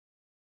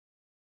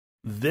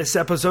This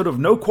episode of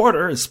No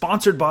Quarter is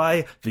sponsored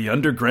by the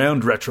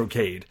Underground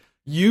Retrocade.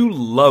 You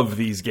love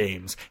these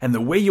games, and the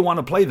way you want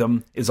to play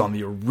them is on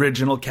the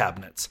original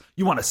cabinets.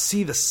 You want to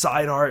see the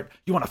side art,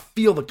 you want to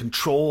feel the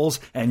controls,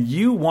 and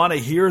you want to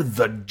hear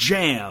the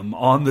jam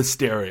on the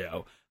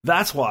stereo.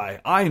 That's why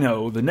I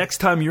know the next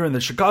time you're in the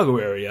Chicago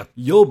area,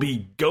 you'll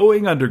be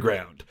going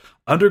underground.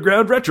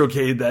 Underground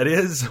Retrocade, that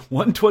is,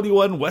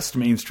 121 West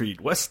Main Street,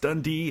 West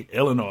Dundee,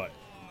 Illinois.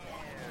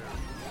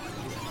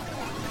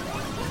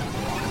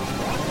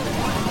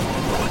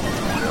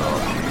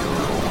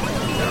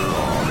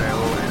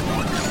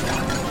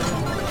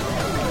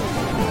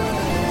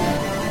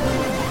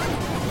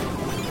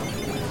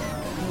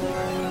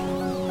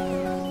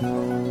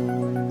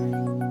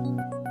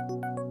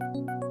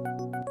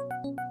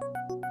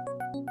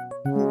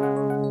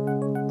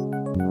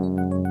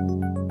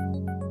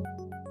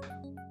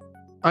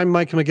 I'm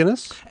Mike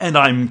McGinnis. And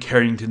I'm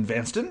Carrington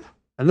Vanston.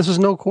 And this is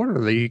No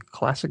Quarter, the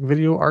classic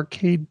video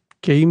arcade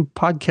game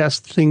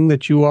podcast thing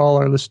that you all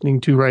are listening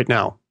to right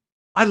now.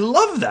 I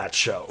love that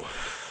show.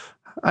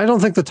 I don't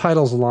think the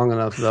title's long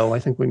enough, though. I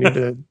think we need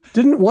to...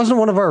 Wasn't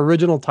one of our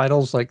original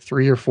titles like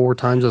 3 or 4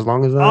 times as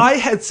long as that? I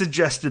had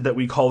suggested that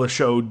we call the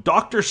show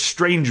Dr.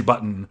 Strange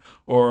Button,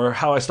 or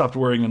How I Stopped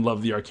Worrying and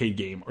Loved the Arcade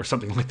Game, or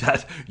something like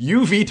that.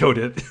 You vetoed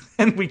it,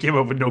 and we came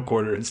up with No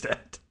Quarter instead.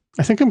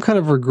 I think I'm kind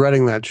of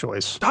regretting that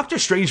choice. Dr.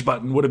 Strange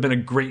Button would have been a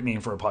great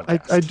name for a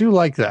podcast. I do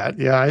like that.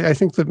 Yeah, I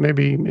think that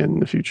maybe in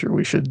the future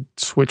we should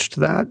switch to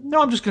that.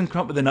 No, I'm just going to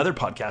come up with another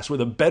podcast with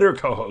a better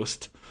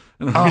co-host.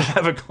 And I'm going to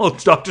have it called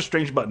Dr.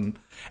 Strange Button.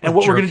 And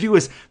what we're going to do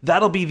is,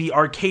 that'll be the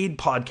Arcade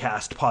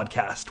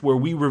podcast where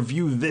we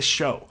review this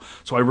show.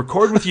 So I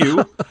record with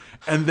you,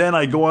 and then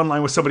I go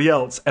online with somebody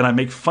else, and I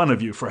make fun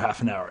of you for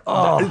half an hour.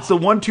 Oh. It's the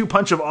 1-2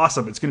 punch of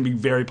awesome. It's going to be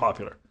very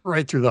popular.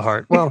 Right through the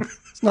heart. Well,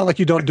 it's not like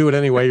you don't do it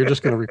anyway. You're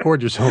just going to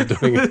record yourself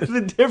doing it.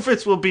 The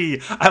difference will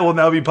be, I will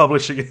now be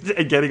publishing it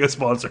and getting a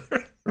sponsor.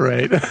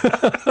 Right.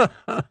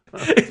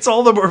 It's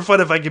all the more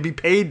fun if I can be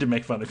paid to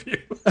make fun of you.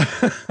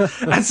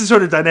 That's the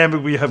sort of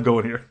dynamic we have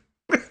going here.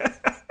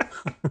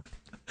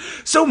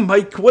 So,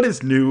 Mike, what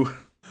is new?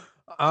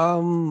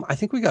 I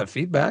think we got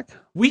feedback.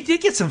 We did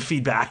get some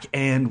feedback,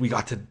 and we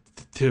got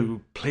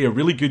to play a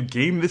really good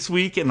game this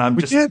week. And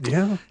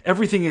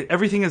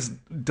everything is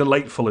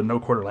delightful in No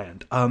Quarter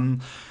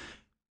Land.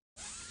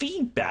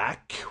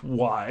 Feedback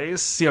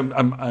wise, see,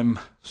 I'm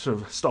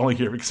sort of stalling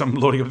here because I'm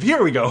loading up.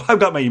 Here we go. I've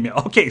got my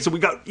email. Okay, so we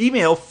got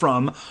email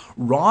from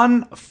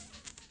Ron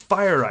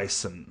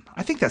Fireison.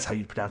 I think that's how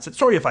you pronounce it.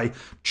 Sorry if I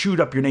chewed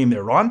up your name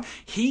there, Ron.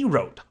 He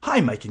wrote,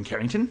 "Hi, Mike and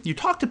Carrington. You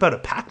talked about a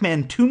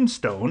Pac-Man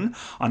tombstone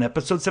on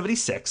episode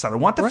 76, and I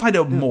want to find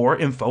out more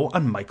info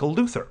on Michael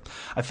Luther.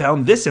 I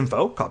found this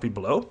info, copied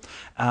below,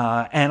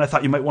 and I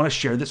thought you might want to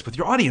share this with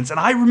your audience." And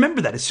I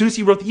remember that. As soon as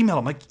he wrote the email,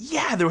 I'm like,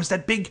 yeah, there was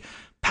that big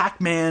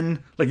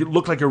Pac-Man, like it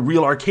looked like a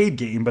real arcade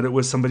game, but it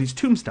was somebody's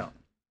tombstone.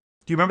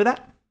 Do you remember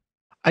that?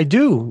 I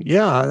do,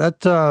 yeah.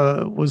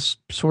 That was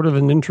sort of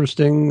an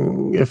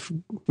interesting, if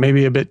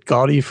maybe a bit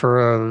gaudy for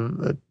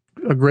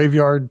a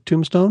graveyard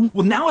tombstone.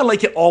 Well, now I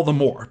like it all the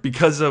more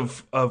because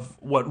of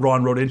what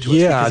Ron wrote into us.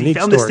 Yeah, because he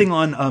found this thing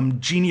on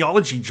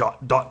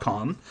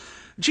genealogy.com.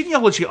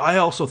 Genealogy, I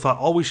also thought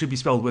always should be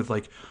spelled with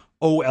like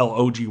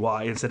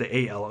O-L-O-G-Y instead of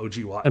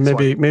A-L-O-G-Y. And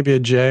maybe a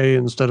J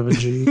instead of a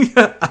G.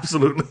 Yeah,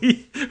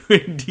 absolutely.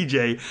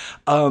 DJ.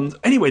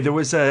 Anyway, there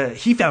was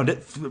he found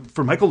it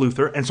for Michael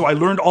Luther, and so I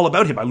learned all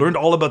about him. I learned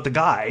all about the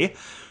guy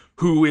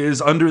who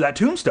is under that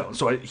tombstone.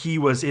 So he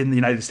was in the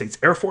United States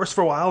Air Force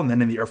for a while, and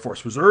then in the Air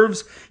Force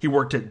Reserves. He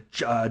worked at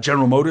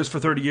General Motors for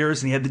 30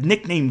 years, and he had the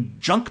nickname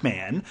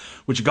Junkman,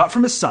 which he got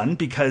from his son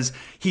because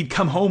he'd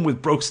come home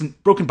with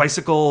broken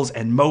bicycles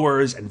and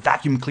mowers and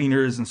vacuum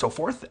cleaners and so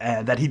forth,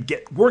 and that he'd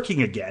get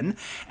working again.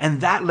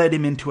 And that led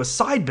him into a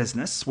side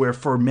business where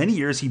for many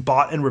years he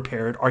bought and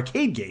repaired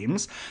arcade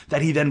games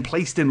that he then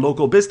placed in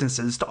local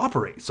businesses to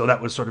operate. So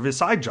that was sort of his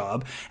side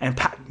job. And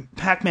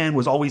Pac-Man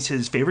was always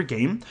his favorite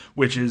game,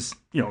 which is,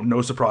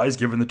 no surprise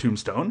given the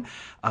tombstone.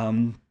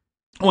 And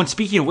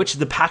speaking of which,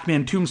 the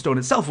Pac-Man tombstone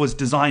itself was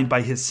designed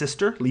by his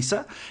sister,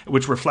 Lisa,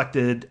 which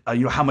reflected,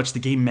 how much the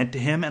game meant to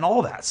him and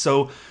all that.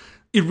 So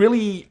it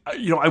really,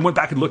 I went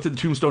back and looked at the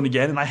tombstone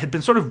again, and I had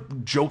been sort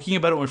of joking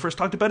about it when we first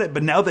talked about it,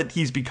 but now that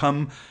he's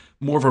become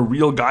more of a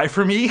real guy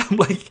for me, I'm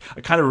like,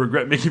 I kind of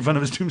regret making fun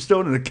of his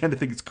tombstone, and I kind of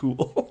think it's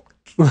cool.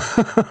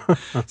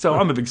 So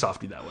I'm a big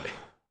softie that way.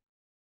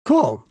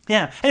 Cool.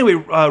 Yeah. Anyway,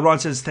 Ron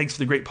says, thanks for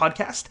the great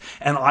podcast.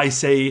 And I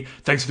say,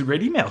 thanks for the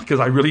great email, because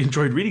I really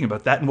enjoyed reading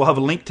about that. And we'll have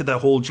a link to the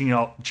whole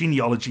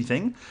genealogy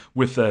thing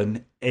with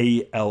an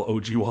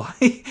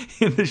A-L-O-G-Y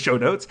in the show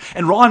notes.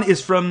 And Ron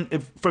is from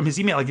his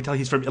email, I can tell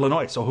he's from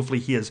Illinois. So hopefully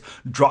he has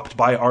dropped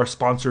by our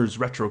sponsors,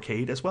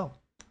 Retrocade, as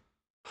well.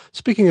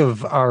 Speaking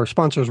of our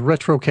sponsors,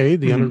 Retrocade,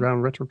 the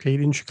Underground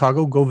Retrocade in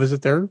Chicago, go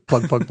visit there.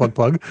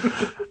 Plug.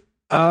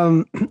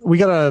 We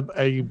got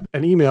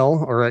an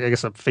email, or I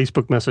guess a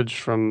Facebook message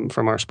from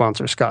our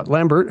sponsor, Scott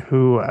Lambert,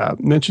 who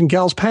mentioned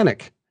Gal's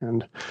Panic.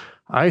 And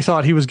I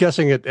thought he was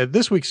guessing at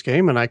this week's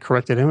game, and I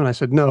corrected him, and I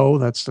said, no,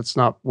 that's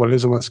not what it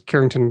is unless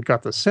Carrington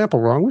got the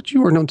sample wrong, which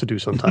you are known to do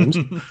sometimes.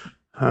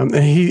 And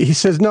he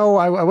says, no,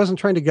 I wasn't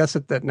trying to guess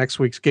at that next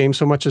week's game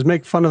so much as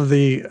make fun of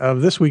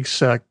this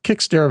week's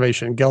kicks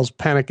derivation. Gel's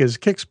panic is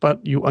kicks,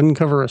 but you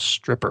uncover a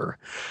stripper.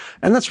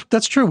 And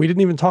that's true. We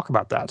didn't even talk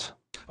about that.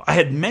 I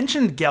had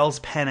mentioned Gel's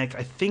panic,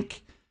 I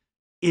think,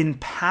 in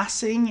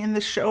passing in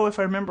the show. If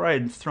I remember, I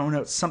had thrown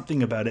out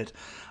something about it.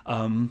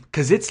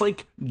 Because it's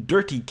like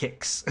dirty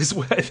kicks is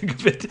what I think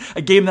of it.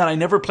 A game that I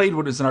never played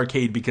when it was an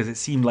arcade because it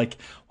seemed like,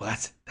 well,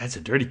 that's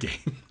a dirty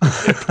game.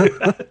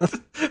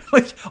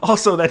 Like,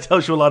 also that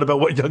tells you a lot about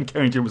what young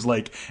Carrington was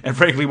like, and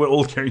frankly, what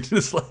old Carrington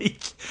is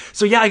like.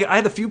 So yeah, I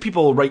had a few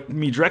people write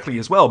me directly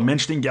as well,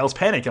 mentioning Gel's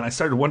Panic, and I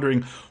started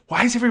wondering,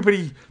 why is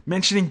everybody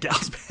mentioning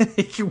Gel's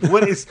Panic?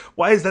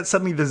 Why is that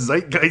suddenly the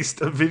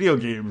zeitgeist of video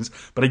games?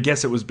 But I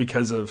guess it was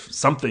because of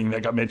something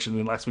that got mentioned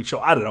in last week's show.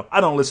 I don't know. I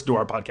don't listen to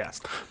our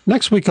podcast.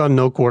 Next week on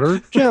No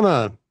Quarter,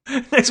 Gemma.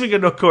 Next week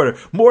on No Quarter,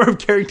 more of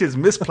Carrington's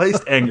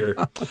misplaced anger.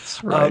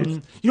 That's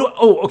right.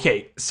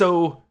 Okay.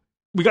 So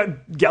we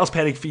got Gal's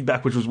Panic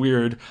feedback, which was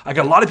weird. I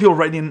got a lot of people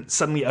writing in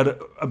suddenly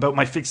about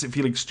my Fix It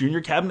Felix Jr.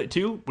 cabinet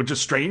too, which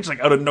is strange, like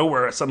out of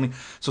nowhere suddenly.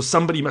 So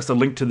somebody must have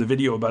linked to the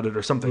video about it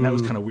or something. That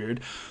was kind of weird.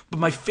 But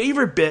my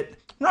favorite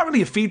bit, not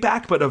really a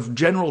feedback, but of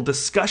general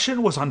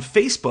discussion, was on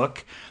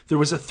Facebook. There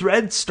was a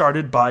thread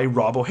started by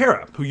Rob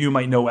O'Hara, who you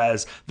might know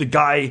as the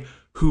guy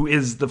who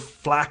is the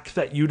flack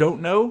that you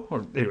don't know,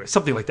 or anyway,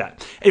 something like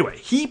that. Anyway,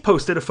 he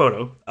posted a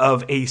photo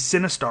of a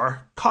Sinistar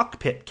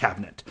cockpit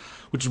cabinet,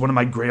 which is one of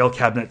my Grail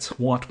cabinets.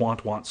 Want,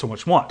 so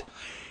much want.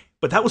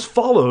 But that was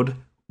followed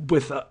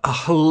with a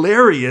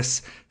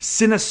hilarious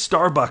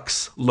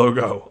Starbucks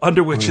logo,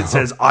 under which it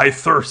says, I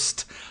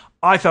thirst.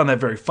 I found that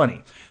very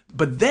funny.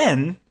 But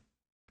then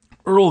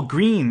Earl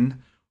Green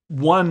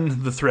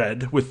won the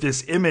thread with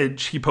this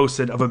image he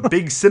posted of a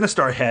big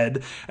Sinistar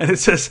head, and it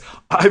says,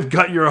 I've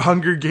got your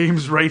Hunger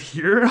Games right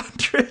here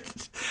under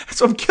it.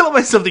 So I'm killing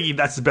myself thinking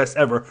that's the best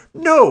ever.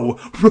 No,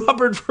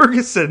 Robert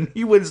Ferguson,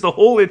 he wins the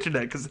whole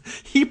internet because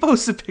he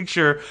posts a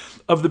picture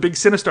of the big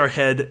Sinistar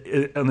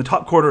head on the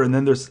top corner, and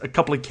then there's a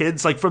couple of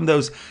kids, like from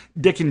those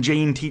Dick and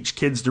Jane teach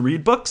kids to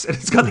read books, and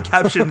it's got the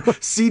caption,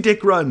 see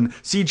Dick run,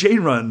 see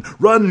Jane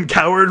run,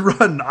 coward,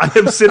 run. I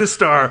am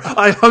Sinistar,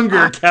 I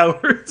hunger,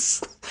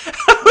 cowards.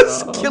 I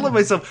was killing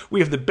myself. We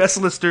have the best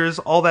listeners.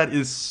 All that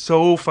is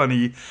so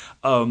funny.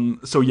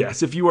 So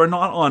yes, if you are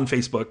not on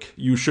Facebook,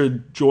 you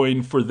should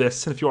join for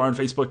this. And if you are on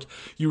Facebook,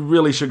 you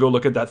really should go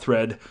look at that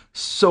thread.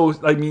 So,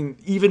 I mean,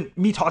 even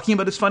me talking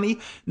about it's funny.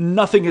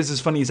 Nothing is as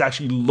funny as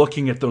actually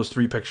looking at those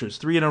 3 pictures,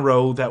 3 in a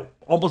row, that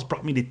almost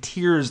brought me to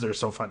tears. They're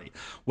so funny.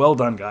 Well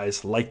done,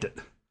 guys. Liked it.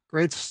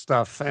 Great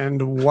stuff.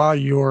 And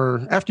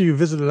after you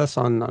visited us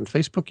on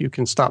Facebook, you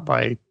can stop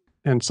by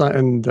and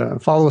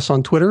follow us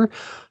on Twitter,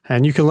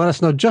 and you can let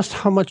us know just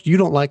how much you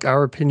don't like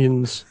our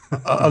opinions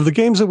of the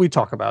games that we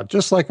talk about.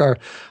 Just like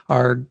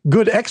our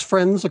good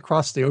ex-friends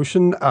across the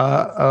ocean.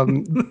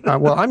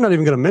 Well, I'm not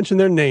even going to mention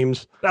their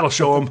names. That'll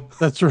show them.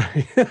 That's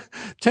right.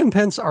 10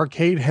 Pence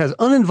Arcade has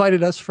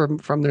uninvited us from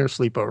their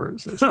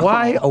sleepovers.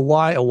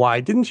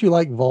 Why? Didn't you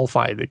like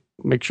Volfied?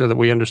 Make sure that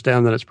we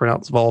understand that it's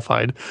pronounced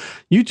Volfied.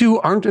 You two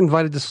aren't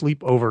invited to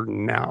sleep over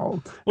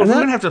now. Well, if we're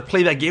going to have to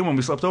play that game when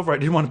we slept over, I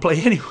didn't want to play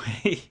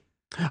anyway.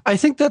 I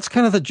think that's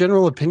kind of the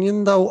general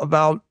opinion, though,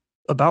 about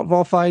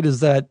Volfied,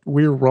 is that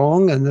we're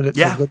wrong and that it's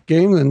a good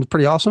game and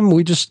pretty awesome.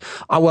 We just,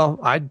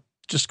 I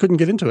just couldn't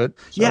get into it.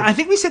 So. Yeah, I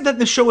think we said that in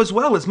the show as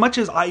well. As much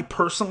as I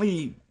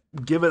personally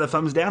give it a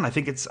thumbs down, I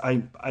think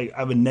I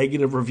have a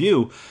negative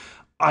review.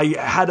 I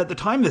had at the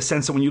time the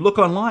sense that when you look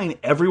online,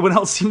 everyone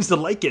else seems to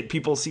like it.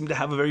 People seem to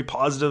have a very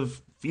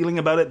positive feeling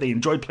about it. They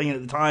enjoyed playing it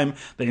at the time.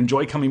 They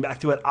enjoy coming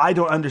back to it. I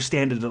don't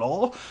understand it at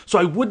all. So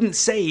I wouldn't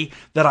say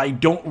that I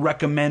don't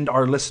recommend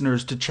our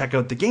listeners to check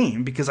out the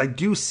game, because I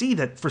do see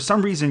that for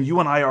some reason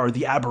you and I are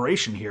the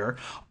aberration here.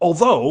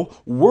 Although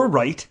we're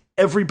right,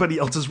 everybody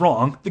else is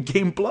wrong. The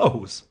game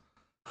blows.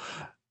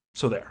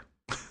 So there.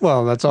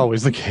 Well, that's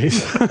always the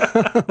case.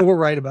 We're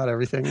right about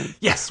everything.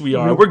 Yes, we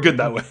are. We're good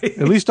that way.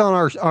 At least on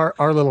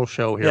our little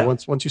show here. Yeah.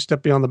 Once you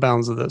step beyond the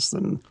bounds of this,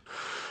 then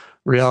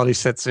reality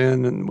sets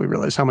in and we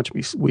realize how much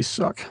we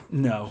suck.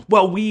 No.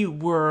 Well, we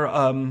were...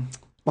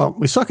 Well,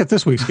 we suck at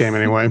this week's game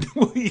anyway.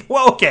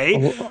 Well,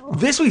 okay.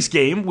 This week's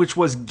game, which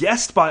was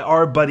guessed by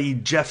our buddy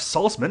Jeff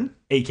Salzman,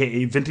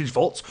 a.k.a. Vintage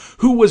Volts,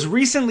 who was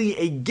recently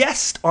a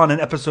guest on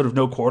an episode of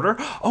No Quarter.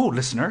 Oh,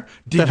 listener,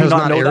 did you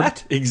not know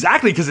that?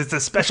 Exactly, because it's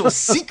a special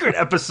secret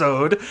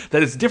episode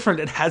that is different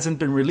and hasn't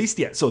been released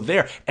yet. So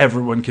there,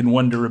 everyone can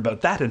wonder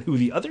about that and who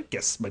the other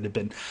guests might have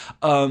been.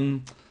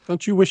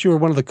 Don't you wish you were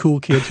one of the cool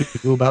kids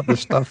who knew about this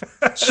stuff?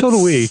 So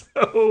do we.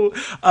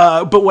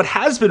 But what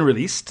has been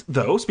released,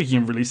 though, speaking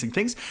of releasing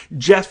things,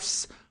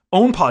 Jeff's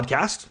own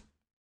podcast,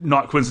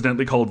 not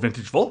coincidentally called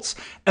Vintage Volts.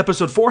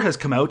 Episode 4 has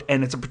come out,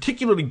 and it's a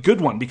particularly good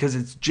one because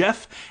it's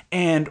Jeff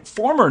and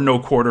former No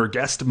Quarter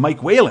guest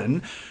Mike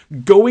Whalen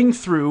going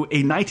through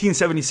a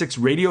 1976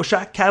 Radio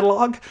Shack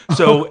catalog.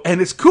 So,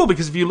 and it's cool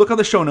because if you look on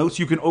the show notes,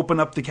 you can open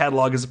up the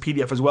catalog as a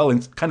PDF as well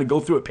and kind of go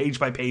through it page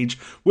by page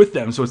with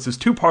them. So it's this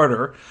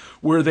two-parter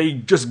where they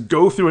just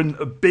go through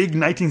a big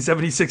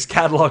 1976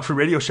 catalog for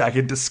Radio Shack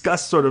and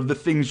discuss sort of the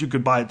things you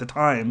could buy at the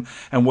time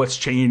and what's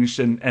changed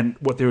and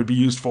what they would be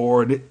used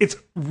for. And it's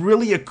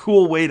really a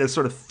cool way to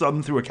sort of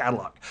thumb through a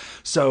catalog.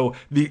 So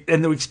the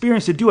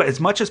experience to do it, as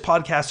much as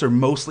podcasts are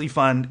mostly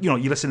fun, you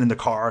listen in the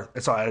car.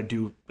 That's all I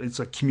do. It's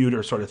a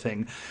commuter sort of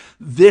thing.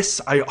 This,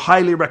 I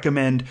highly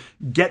recommend,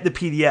 get the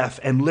PDF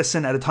and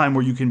listen at a time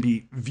where you can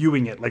be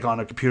viewing it, like on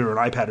a computer or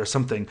an iPad or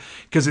something,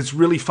 because it's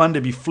really fun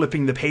to be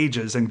flipping the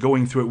pages and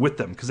going through it with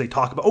them, because they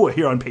talk about,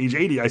 here on page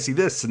 80, I see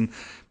this, and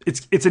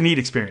it's a neat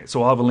experience.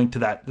 So I'll have a link to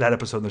that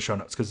episode in the show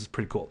notes, because it's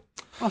pretty cool.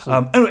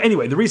 Awesome.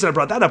 Anyway, the reason I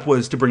brought that up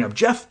was to bring up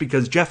Jeff,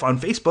 because Jeff on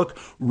Facebook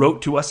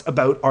wrote to us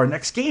about our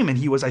next game, and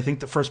he was, I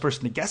think, the first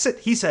person to guess it.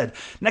 He said,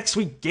 next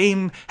week's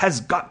game has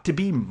got to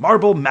be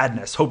Marble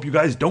Madness. Hope you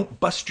guys don't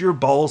bust your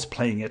balls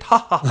playing it. Ha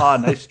ha ha.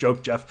 Nice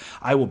joke, Jeff.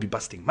 I will be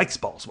busting Mike's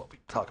balls while we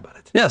talk about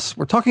it. Yes,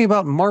 we're talking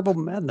about Marble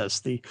Madness,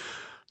 the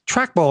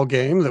trackball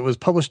game that was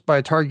published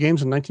by Atari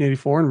Games in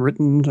 1984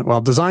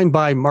 and designed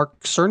by Mark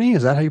Cerny.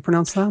 Is that how you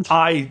pronounce that?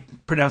 I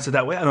pronounce it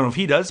that way. I don't know if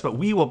he does, but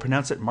we will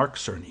pronounce it Mark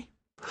Cerny.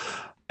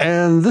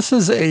 And this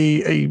is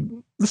a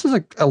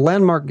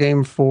landmark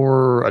game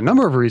for a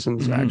number of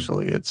reasons.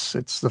 Actually, it's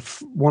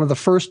one of the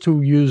first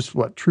to use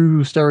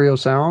true stereo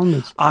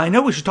sound. I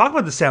know we should talk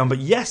about the sound, but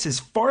yes, as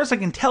far as I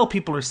can tell,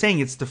 people are saying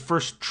it's the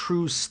first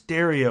true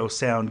stereo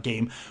sound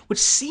game, which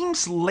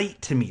seems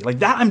late to me. Like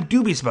that, I'm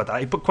dubious about that.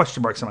 I put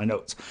question marks in my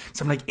notes.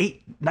 So I'm like,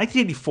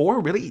 1984,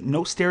 really?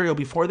 No stereo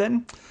before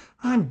then?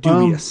 I'm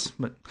dubious,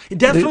 but it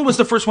definitely was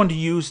the first one to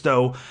use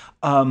though.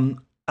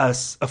 A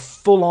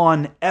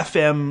full-on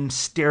FM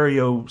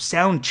stereo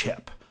sound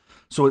chip.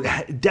 So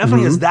it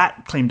definitely has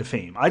that claim to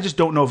fame. I just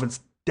don't know if it's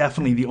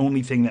definitely the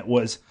only thing that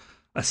was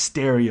a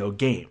stereo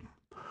game.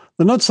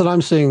 The notes that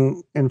I'm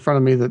seeing in front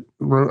of me that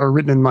are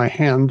written in my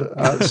hand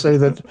say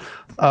that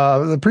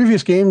the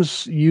previous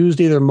games used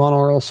either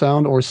monaural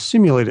sound or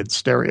simulated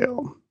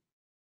stereo.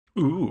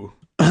 Ooh.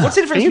 What's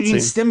the difference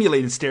between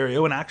simulated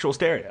stereo and actual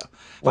stereo?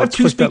 If I have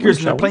two speakers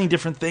and they're playing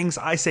different things,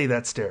 I say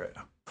that's stereo.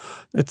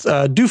 It's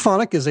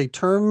duphonic is a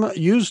term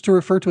used to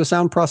refer to a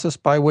sound process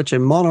by which a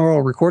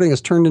monaural recording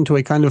is turned into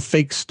a kind of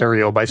fake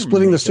stereo by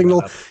splitting the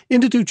signal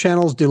into two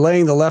channels,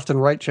 delaying the left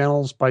and right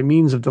channels by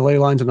means of delay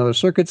lines and other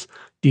circuits,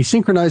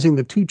 desynchronizing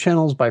the two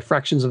channels by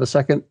fractions of a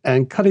second,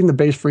 and cutting the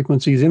bass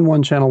frequencies in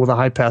one channel with a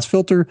high-pass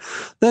filter,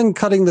 then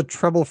cutting the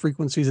treble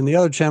frequencies in the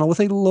other channel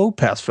with a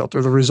low-pass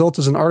filter. The result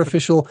is an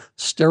artificial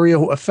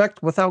stereo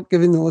effect without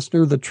giving the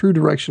listener the true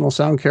directional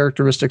sound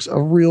characteristics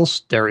of real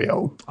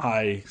stereo.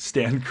 I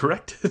stand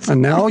corrected.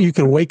 And now you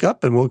can wake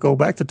up and we'll go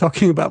back to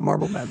talking about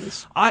Marble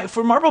Madness.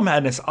 For Marble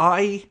Madness,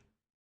 I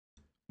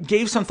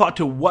gave some thought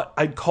to what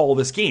I'd call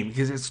this game,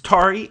 because it's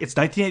Atari, it's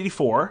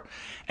 1984,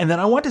 and then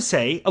I want to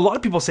say, a lot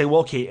of people say,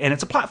 well, okay, and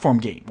it's a platform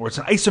game, or it's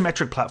an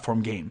isometric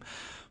platform game.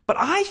 But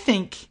I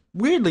think,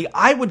 weirdly,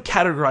 I would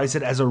categorize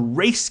it as a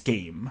race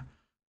game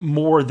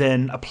more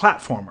than a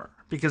platformer.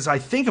 Because I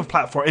think of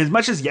platform, as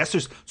much as, yes,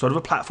 there's sort of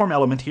a platform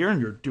element here, and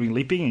you're doing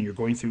leaping, and you're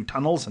going through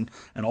tunnels, and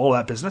all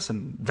that business,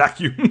 and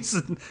vacuums,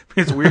 and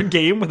it's a weird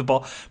game with a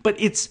ball. But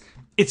it's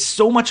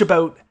so much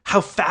about how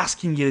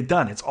fast can you get it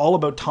done. It's all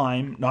about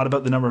time, not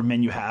about the number of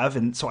men you have.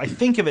 And so I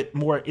think of it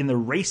more in the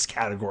race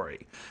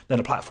category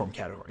than a platform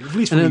category, at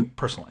least for me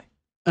personally.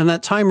 And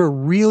that timer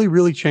really,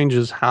 really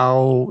changes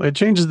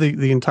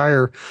the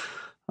entire,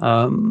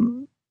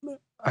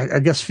 I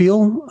guess,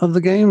 feel of the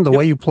game, the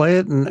way you play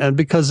it. And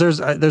because there's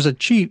a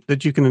cheat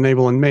that you can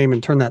enable in MAME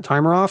and turn that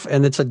timer off,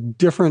 and it's a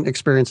different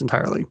experience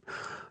entirely.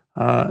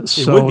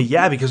 It would be,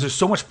 yeah, because there's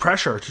so much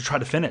pressure to try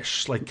to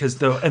finish,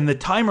 the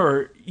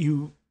timer,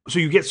 you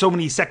get so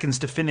many seconds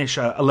to finish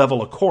a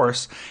level, a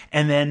course,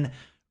 and then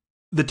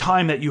the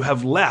time that you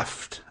have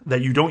left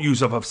that you don't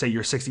use up of, say,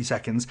 your 60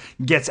 seconds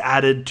gets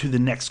added to the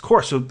next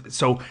course.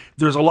 So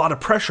there's a lot of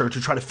pressure to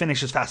try to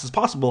finish as fast as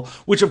possible,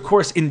 which, of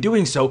course, in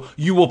doing so,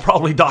 you will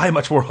probably die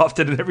much more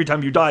often. And every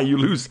time you die, you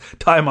lose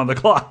time on the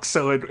clock.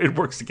 So it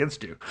works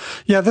against you.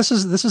 Yeah, this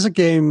is a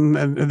game,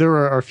 and there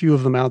are a few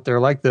of them out there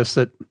like this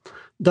that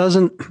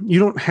you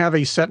don't have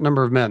a set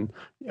number of men.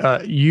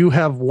 You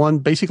have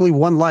basically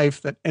one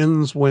life that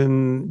ends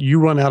when you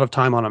run out of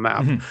time on a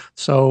map. Mm-hmm.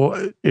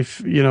 So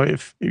if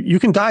you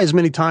can die as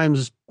many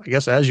times, I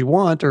guess, as you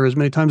want, or as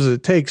many times as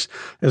it takes,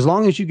 as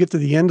long as you get to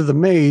the end of the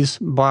maze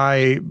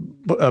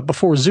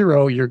before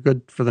 0, you're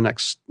good for the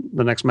next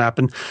map.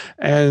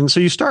 And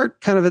so you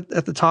start kind of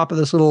at the top of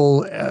this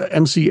little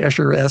MC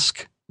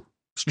Escher-esque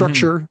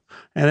structure,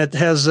 and it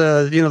has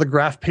the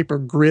graph paper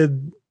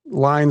grid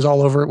lines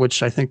all over it,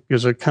 which I think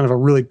is a kind of a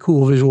really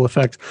cool visual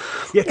effect.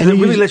 Yeah, and it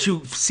really lets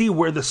you see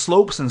where the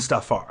slopes and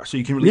stuff are, so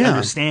you can really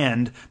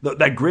understand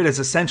that grid is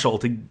essential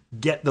to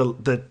get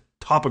the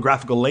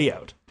topographical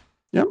layout.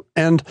 Yep.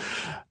 And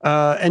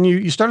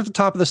you start at the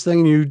top of this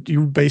thing, and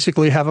you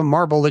basically have a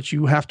marble that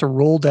you have to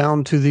roll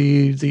down to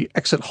the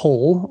exit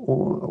hole,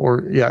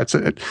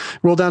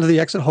 roll down to the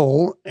exit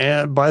hole.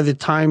 And by the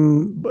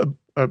time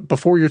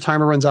before your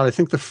timer runs out, I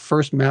think the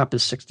first map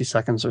is 60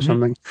 seconds or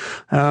something.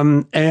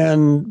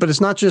 But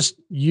it's not just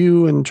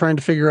you and trying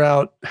to figure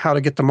out how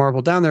to get the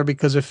marble down there,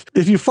 because if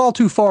you fall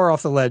too far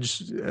off the ledge,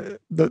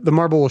 the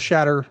marble will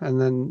shatter, and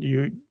then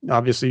you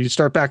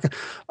start back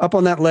up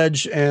on that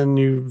ledge and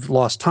you've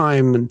lost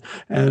time.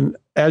 And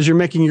as you're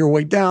making your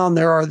way down,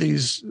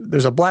 there's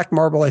a black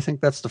marble. I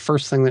think that's the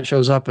first thing that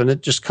shows up, and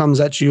it just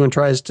comes at you and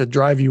tries to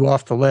drive you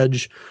off the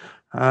ledge.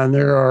 And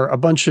there are a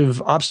bunch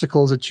of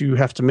obstacles that you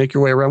have to make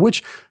your way around,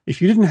 which,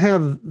 if you didn't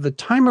have the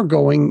timer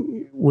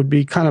going, would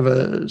be kind of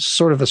a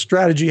sort of a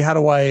strategy. How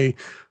do I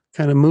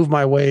kind of move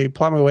my way,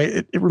 plot my way?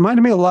 It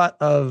reminded me a lot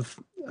of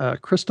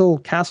Crystal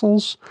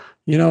Castles,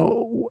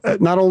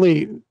 not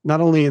only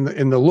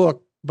in the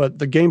look, but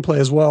the gameplay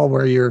as well,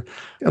 where you're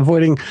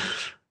avoiding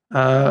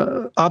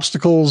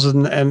obstacles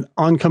and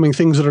oncoming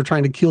things that are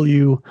trying to kill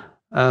you.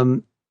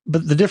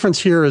 But the difference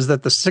here is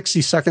that the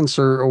 60 seconds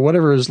or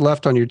whatever is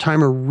left on your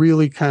timer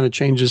really kind of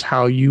changes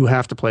how you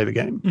have to play the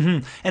game.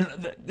 Mm-hmm.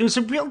 And there's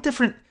a real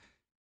different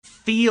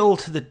feel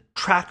to the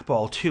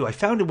trackball, too. I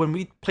found it when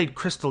we played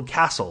Crystal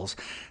Castles.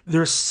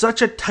 There's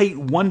such a tight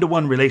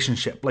one-to-one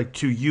relationship, like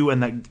to you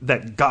and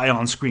that guy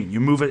on screen. You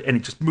move it, and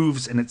it just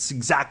moves, and it's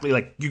exactly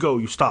like you go,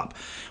 you stop.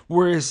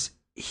 Whereas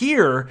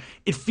here,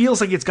 it feels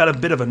like it's got a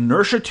bit of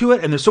inertia to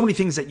it, and there's so many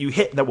things that you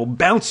hit that will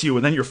bounce you,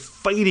 and then you're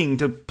fighting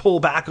to pull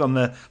back on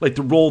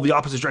to roll the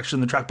opposite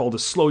direction of the trackball to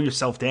slow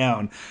yourself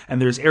down.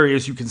 And there's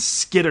areas you can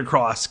skid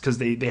across because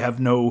they have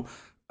no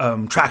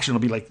traction.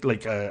 It'll be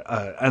like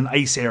an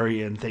ice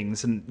area and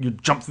things, and you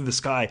jump through the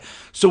sky.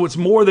 So it's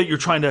more that you're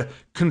trying to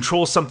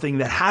control something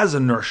that has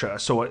inertia.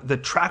 So the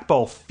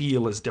trackball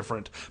feel is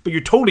different. But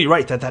you're totally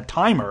right that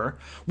timer,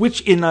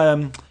 which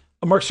in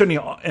Mark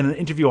Cerny, in an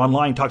interview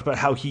online, talked about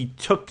how he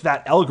took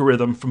that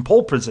algorithm from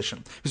pole position.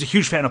 He was a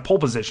huge fan of pole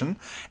position,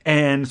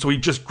 and so he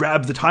just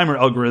grabbed the timer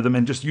algorithm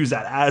and just used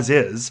that as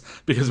is,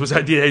 because it was the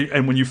idea,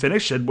 and when you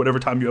finish it, whatever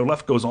time you have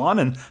left goes on,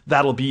 and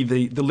that'll be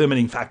the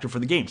limiting factor for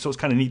the game. So it's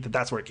kind of neat that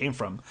that's where it came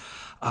from.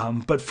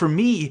 But for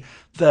me,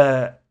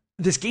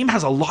 this game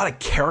has a lot of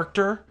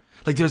character.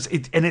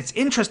 And it's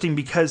interesting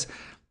because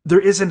there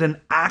isn't an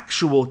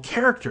actual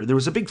character. There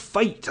was a big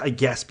fight, I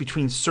guess,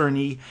 between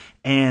Cerny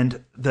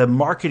and the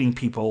marketing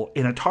people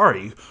in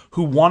Atari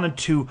who wanted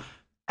to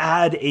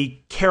add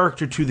a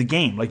character to the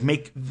game, like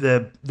make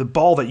the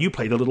ball that you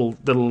play, the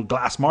little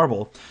glass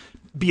marble,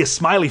 be a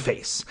smiley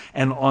face.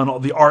 And on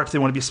all the art, they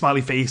want to be a smiley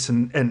face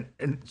and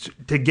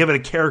to give it a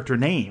character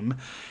name.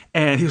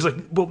 And he was like,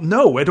 well,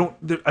 no, I don't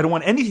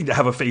want anything to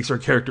have a face or a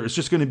character. It's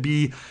just going to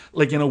be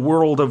like in a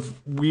world of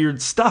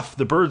weird stuff.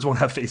 The birds won't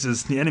have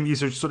faces. The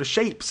enemies are sort of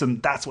shapes.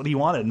 And that's what he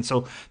wanted. And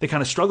so they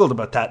kind of struggled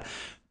about that.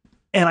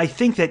 And I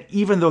think that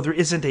even though there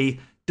isn't a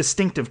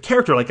distinctive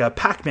character like a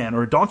Pac-Man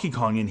or a Donkey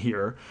Kong in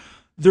here,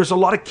 there's a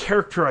lot of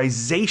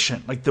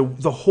characterization. Like the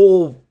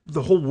whole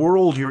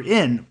world you're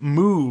in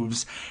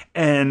moves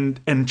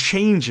and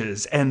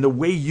changes, and the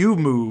way you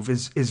move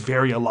is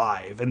very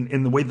alive, and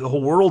in the way that the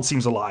whole world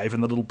seems alive,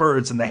 and the little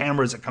birds and the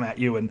hammers that come at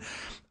you. And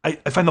I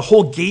find the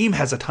whole game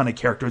has a ton of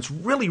character. It's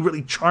really,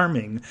 really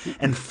charming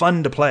and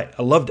fun to play.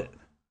 I loved it.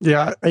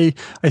 Yeah, I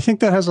think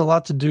that has a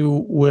lot to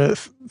do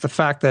with the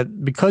fact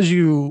that because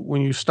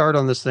when you start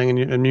on this thing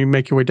and you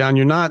make your way down,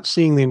 you're not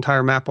seeing the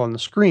entire map on the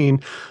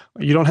screen.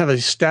 You don't have a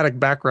static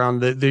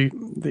background.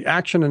 The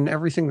action and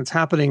everything that's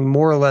happening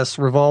more or less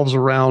revolves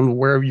around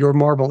where your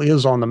marble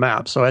is on the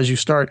map. So as you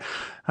start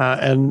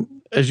and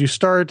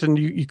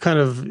you kind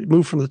of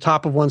move from the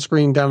top of one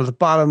screen down to the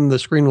bottom, the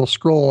screen will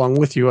scroll along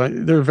with you.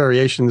 There are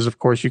variations, of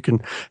course. You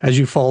can, as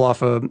you fall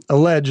off a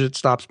ledge, it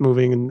stops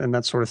moving and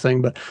that sort of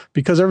thing. But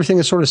because everything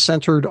is sort of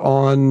centered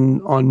on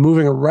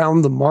moving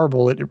around the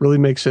marble, it really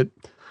makes it,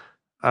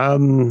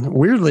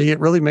 weirdly, it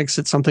really makes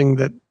it something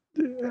that,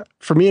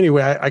 for me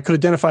anyway, I could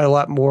identify a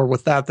lot more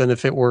with that than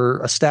if it were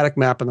a static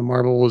map and the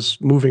marble was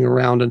moving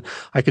around and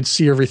I could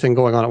see everything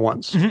going on at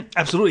once. Mm-hmm,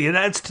 absolutely. It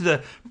adds to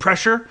the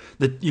pressure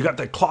that you got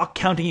the clock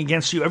counting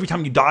against you. Every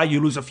time you die, you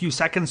lose a few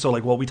seconds. So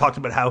we talked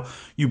about how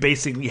you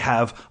basically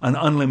have an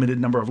unlimited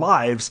number of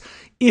lives.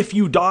 If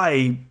you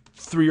die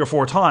 3 or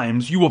 4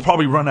 times, you will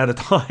probably run out of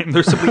time.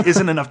 There simply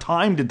isn't enough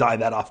time to die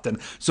that often.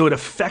 So it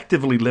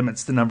effectively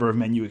limits the number of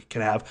men you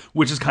can have,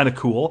 which is kind of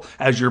cool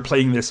as you're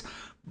playing this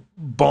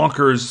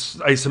bonkers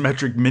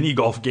isometric mini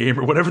golf game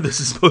or whatever this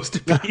is supposed to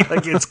be.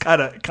 It's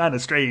kind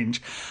of strange.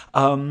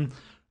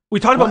 We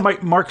talked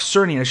about Mark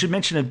Cerny. I should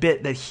mention a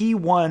bit that he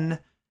won.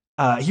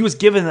 He was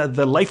given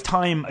the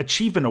Lifetime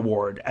Achievement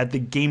Award at the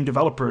Game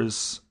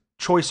Developers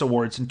Choice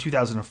Awards in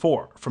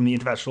 2004 from the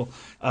International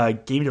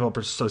Game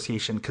Developers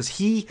Association, because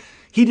he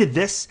did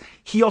this.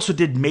 He also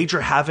did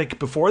Major Havoc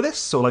before this,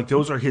 so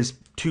those are his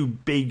 2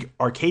 big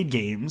arcade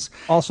games.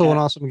 Also an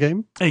awesome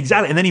game.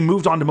 Exactly, and then he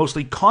moved on to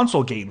mostly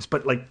console games,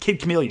 but like Kid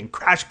Chameleon,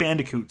 Crash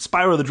Bandicoot,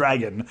 Spyro the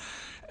Dragon.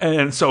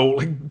 And so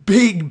like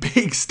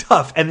big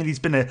stuff. And then he's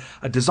been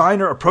a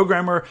designer, a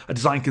programmer, a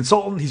design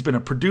consultant. He's been a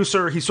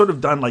producer. He's sort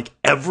of done like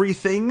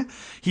everything.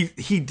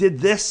 He did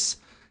this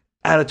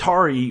at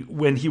Atari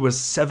when he was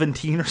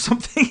 17 or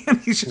something, and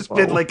he's just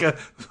been like a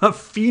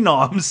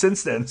phenom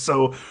since then.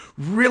 So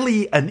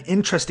really an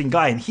interesting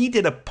guy. And he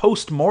did a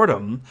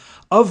post-mortem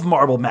of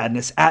Marble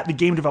Madness at the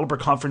Game Developer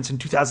Conference in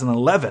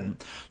 2011.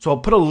 So I'll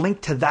put a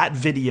link to that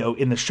video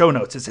in the show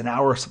notes. It's an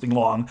hour or something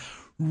long.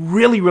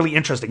 Really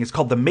interesting. It's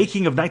called The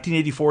Making of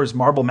 1984's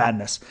Marble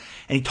Madness.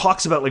 And he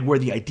talks about like where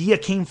the idea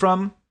came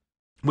from,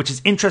 which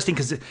is interesting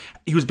because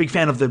he was a big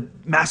fan of the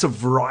massive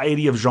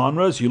variety of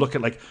genres. You look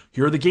at like,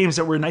 here are the games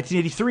that were in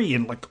 1983,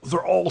 and like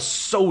they're all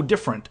so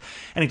different.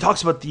 And he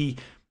talks about the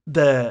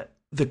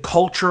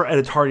culture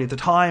at Atari at the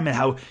time, and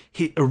how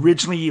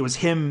originally it was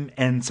him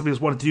and somebody was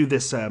wanted to do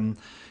this.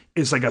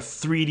 It's like a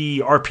 3D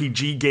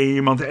RPG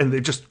game, and they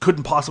just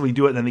couldn't possibly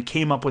do it. And then they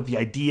came up with the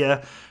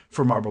idea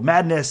for Marble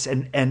Madness,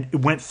 and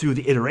it went through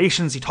the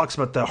iterations. He talks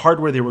about the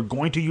hardware they were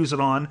going to use it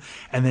on,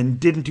 and then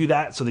didn't do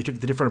that. So they took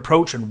the different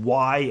approach, and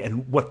why,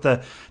 and what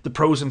the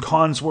pros and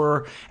cons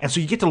were. And so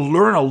you get to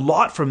learn a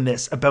lot from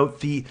this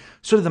about the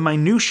sort of the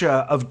minutia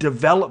of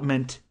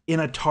development in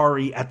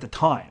Atari at the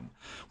time,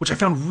 which I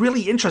found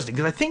really interesting.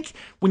 Because I think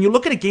when you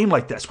look at a game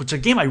like this, which is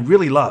a game I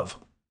really love,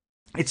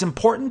 it's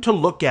important to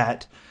look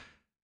at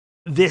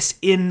this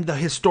in the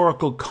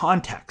historical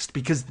context,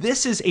 because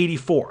this is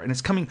 84 and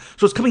it's coming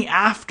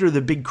after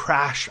the big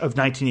crash of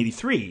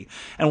 1983.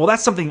 And while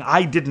that's something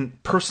I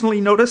didn't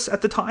personally notice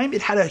at the time,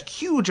 it had a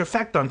huge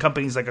effect on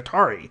companies like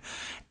Atari.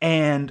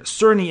 And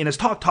Cerny in his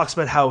talk talks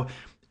about how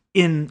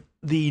in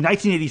the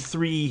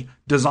 1983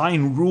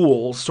 design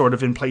rules sort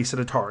of in place at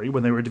Atari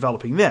when they were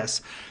developing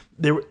this,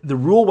 the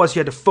rule was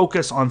you had to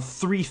focus on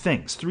three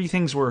things. Three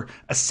things were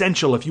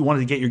essential if you wanted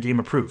to get your game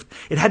approved.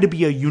 It had to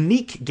be a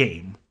unique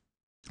game.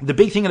 The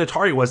big thing in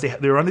Atari was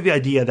they were under the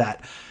idea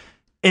that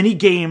any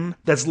game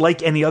that's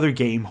like any other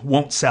game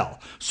won't sell.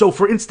 So,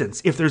 for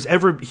instance, if there's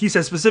ever, he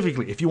says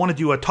specifically, if you want to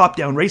do a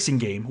top-down racing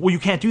game, well, you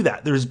can't do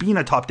that. There's been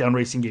a top-down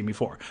racing game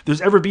before. There's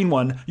ever been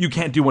one, you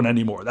can't do one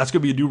anymore. That's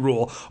going to be a new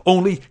rule.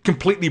 Only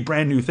completely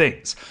brand new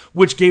things,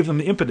 which gave them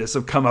the impetus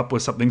of come up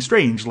with something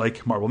strange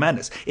like Marble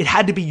Madness. It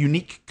had to be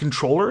unique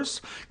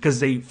controllers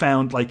because they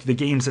found like the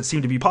games that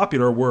seemed to be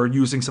popular were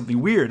using something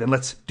weird, and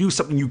let's do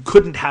something you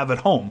couldn't have at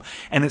home.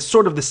 And it's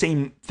sort of the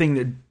same thing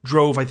that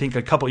drove, I think,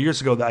 a couple of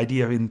years ago, the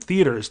idea in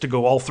theaters to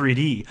go all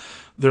 3D.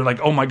 They're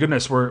like, oh my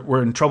goodness,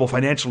 we're in trouble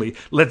financially.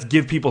 Let's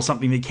give people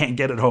something they can't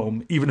get at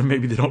home, even if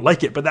maybe they don't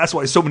like it. But that's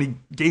why so many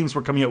games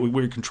were coming out with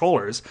weird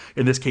controllers,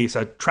 in this case,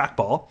 a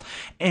trackball.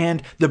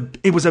 And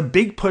it was a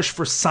big push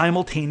for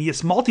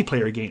simultaneous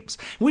multiplayer games.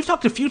 And we've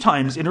talked a few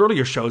times in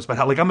earlier shows about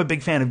how, like, I'm a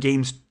big fan of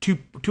games two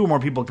or more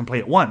people can play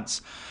at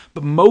once.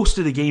 But most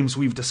of the games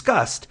we've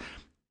discussed,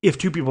 if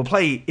two people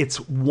play, it's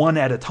one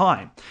at a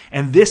time.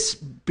 And this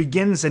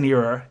begins an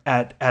era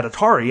at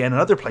Atari and in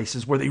other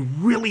places where they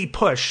really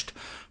pushed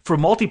for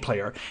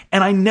multiplayer.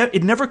 And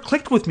it never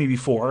clicked with me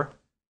before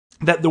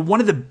that one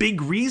of the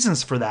big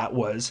reasons for that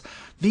was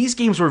these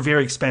games were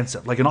very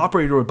expensive. Like an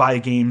operator would buy a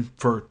game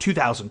for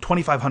 $2,000,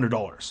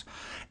 $2,500,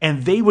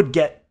 and they would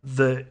get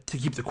to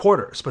keep the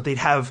quarters, but they'd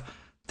have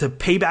to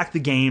pay back the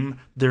game.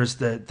 There's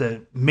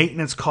the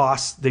maintenance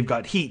costs. They've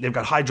got heat. They've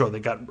got hydro.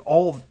 They've got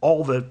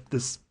all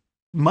this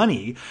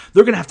money.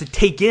 They're going to have to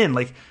take in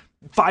like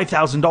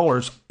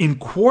 $5,000 in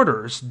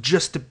quarters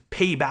just to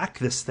pay back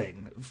this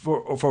thing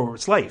for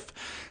its life.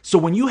 So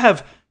when you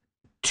have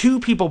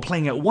two people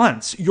playing at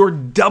once, you're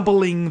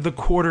doubling the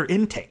quarter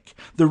intake.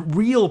 The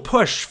real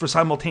push for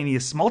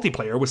simultaneous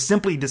multiplayer was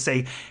simply to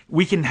say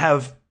we can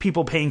have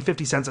people paying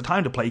 50 cents a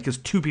time to play because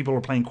two people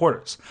are playing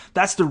quarters.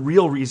 That's the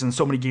real reason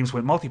so many games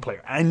went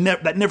multiplayer.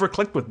 That never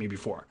clicked with me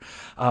before.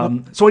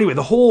 So anyway,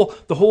 the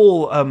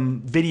whole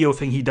video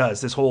thing he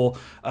does, this whole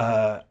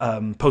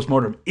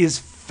postmortem, is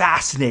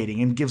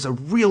fascinating and gives a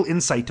real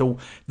insight to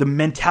the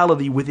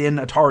mentality within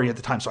Atari at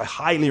the time. So I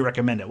highly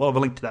recommend it. We'll have a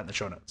link to that in the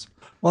show notes.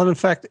 Well, in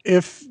fact,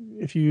 if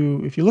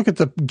you look at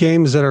the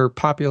games that are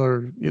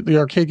popular, the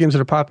arcade games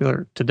that are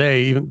popular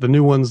today, even the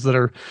new ones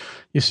that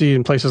you see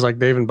in places like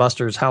Dave and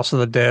Buster's, House of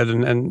the Dead,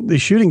 and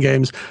these shooting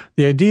games,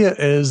 the idea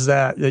is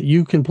that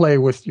you can play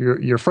with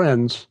your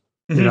friends.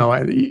 Mm-hmm. You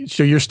know,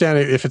 so you're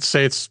standing. If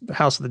it's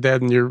House of the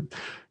Dead, and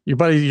your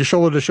buddy, you're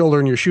shoulder to shoulder,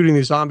 and you're shooting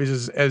these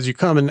zombies as you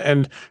come.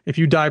 And if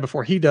you die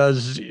before he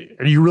does,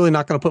 are you really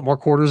not going to put more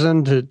quarters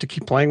in to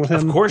keep playing with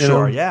him? Of course you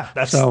are. Yeah,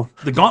 that's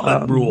the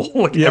gauntlet rule.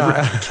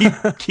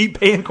 Keep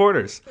paying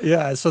quarters.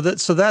 Yeah. So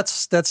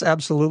that's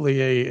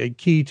absolutely a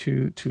key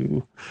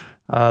to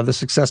the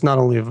success not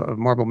only of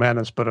Marble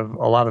Madness but of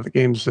a lot of the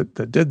games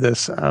that did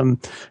this. And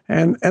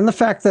the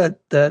fact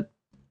that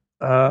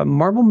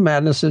Marble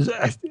Madness is.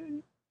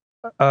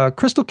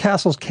 Crystal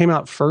Castles came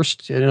out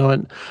first, you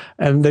know,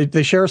 and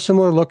they share a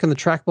similar look in the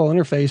trackball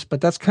interface,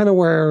 but that's kind of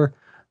where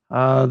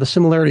the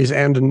similarities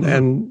end.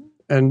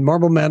 And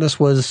Marble Madness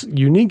was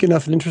unique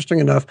enough and interesting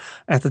enough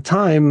at the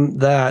time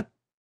that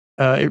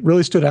it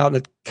really stood out, and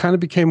it kind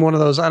of became one of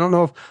those. I don't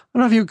know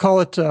if you would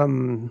call it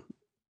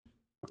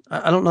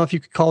I don't know if you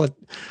could call it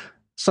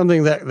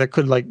something that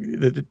could like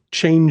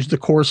change the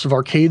course of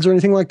arcades or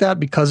anything like that,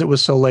 because it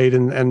was so late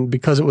and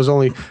because it was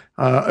only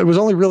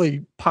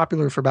really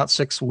popular for about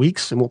 6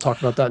 weeks, and we'll talk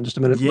about that in just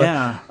a minute.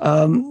 Yeah.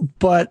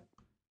 But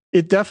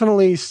it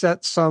definitely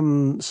set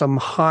some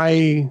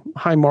high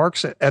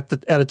marks at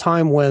a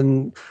time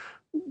when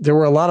there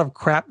were a lot of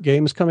crap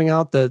games coming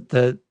out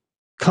that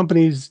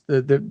companies,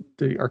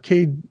 the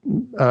arcade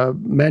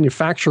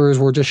manufacturers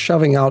were just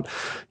shoving out,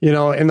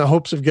 in the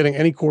hopes of getting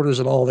any quarters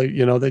at all. They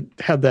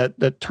had that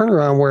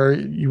turnaround where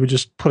you would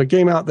just put a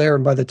game out there,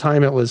 and by the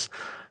time it was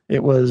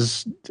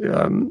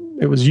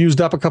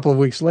used up a couple of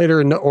weeks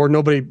later,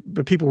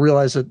 but people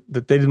realized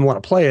that they didn't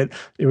want to play it.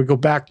 It would go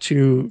back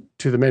to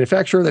the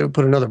manufacturer. They would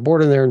put another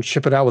board in there and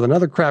ship it out with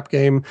another crap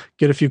game,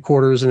 get a few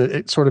quarters, and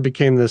it sort of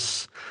became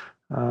this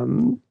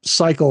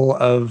cycle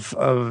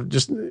of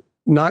just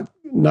not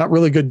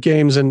really good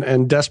games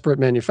and desperate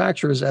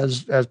manufacturers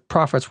as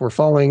profits were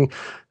falling.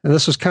 And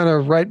this was kind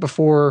of right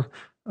before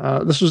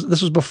this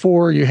was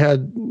before you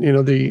had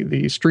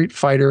the Street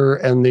Fighter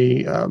and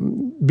the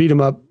beat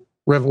 'em up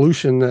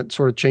revolution that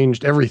sort of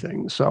changed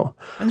everything. So,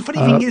 and the funny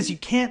thing is,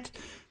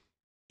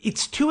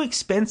 it's too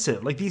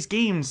expensive. Like these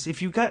games,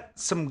 if you got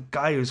some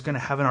guy who's going to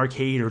have an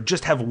arcade or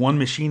just have one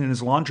machine in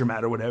his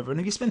laundromat or whatever,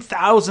 and if you spend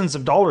thousands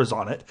of dollars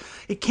on it,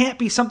 it can't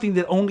be something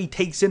that only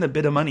takes in a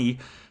bit of money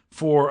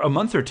for a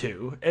month or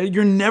two.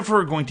 You're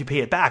never going to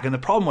pay it back. And the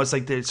problem was,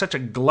 like, there's such a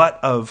glut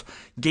of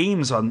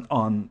games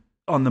on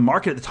the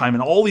market at the time,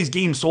 and all these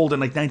games sold in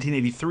like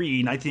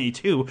 1983,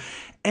 1982,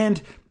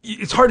 and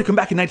it's hard to come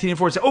back in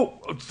 1984 and say,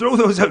 oh, throw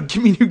those out,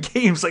 give me new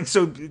games. Like,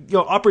 so,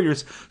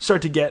 operators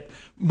start to get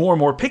more and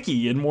more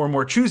picky and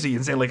more choosy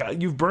and say, like,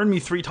 you've burned me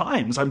 3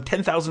 times. I'm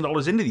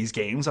 $10,000 into these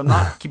games. I'm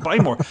not keep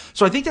buying more.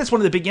 So I think that's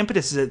one of the big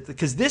impetuses,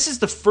 because this is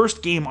the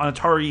first game on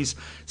Atari's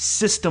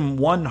System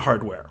 1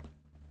 hardware.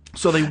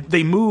 So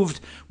they moved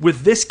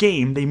with this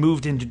game, they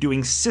moved into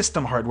doing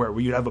system hardware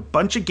where you'd have a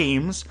bunch of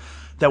games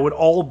that would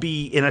all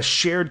be in a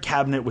shared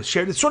cabinet with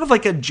shared. It's sort of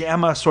like a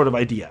JAMA sort of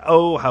idea.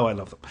 Oh, how I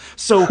love them.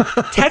 So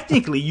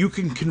technically, you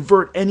can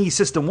convert any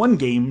System 1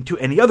 game to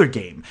any other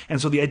game.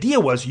 And so the idea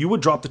was you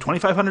would drop the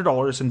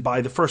 $2,500 and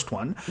buy the first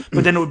one,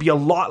 but then it would be a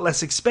lot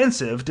less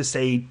expensive to,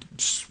 say,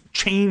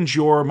 change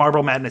your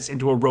Marble Madness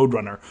into a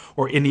Roadrunner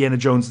or Indiana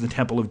Jones and the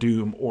Temple of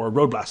Doom or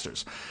Road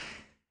Blasters.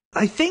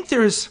 I think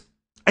this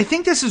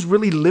is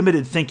really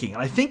limited thinking.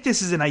 And I think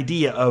this is an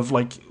idea of,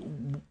 like,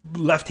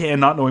 left hand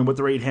not knowing what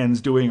the right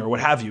hand's doing or what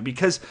have you,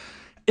 because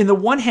in the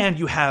one hand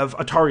you have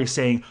Atari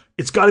saying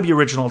it's got to be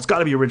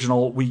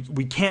original,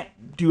 we can't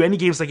do any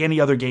games like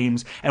any other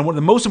games, and one of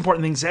the most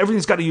important things is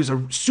everything's got to use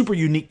a super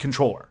unique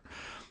controller.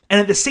 And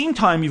at the same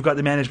time you've got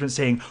the management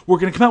saying we're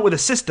going to come out with a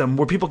system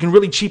where people can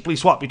really cheaply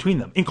swap between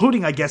them,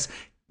 including, I guess,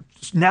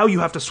 now you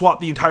have to swap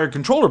the entire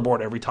controller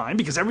board every time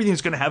because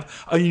everything's going to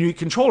have a unique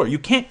controller. You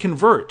can't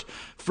convert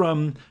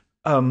from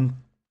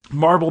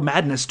Marble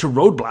Madness to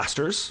Road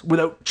Blasters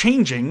without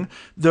changing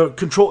the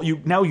control. You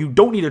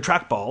don't need a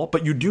trackball,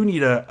 but you do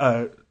need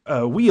a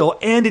wheel,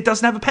 and it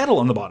doesn't have a pedal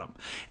on the bottom.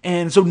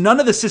 And so none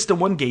of the System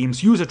 1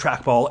 games use a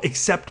trackball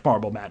except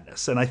Marble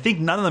Madness. And I think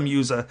none of them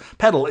use a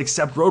pedal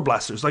except Road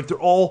Blasters. Like, they're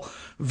all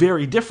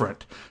very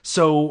different.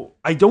 So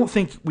I don't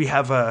think we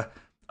have a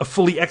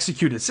fully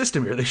executed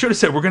system here. They should have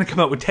said, we're going to come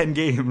out with 10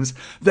 games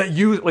that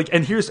use, like,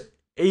 and here's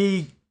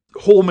a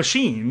whole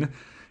machine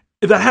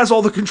that has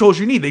all the controls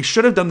you need. They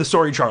should have done the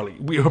Sorry Charlie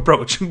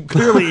approach.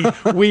 Clearly,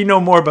 we know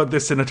more about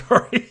this in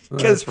Atari.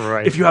 Because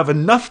right. If you have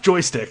enough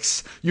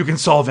joysticks, you can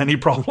solve any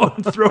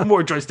problem. Throw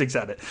more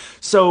joysticks at it.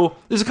 So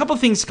there's a couple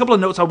of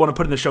notes I want to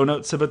put in the show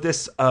notes about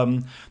this.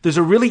 There's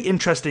a really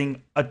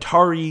interesting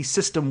Atari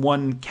System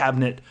 1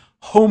 cabinet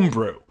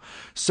homebrew.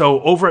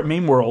 So over at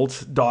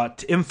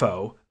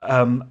mainworld.info,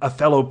 a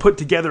fellow put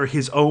together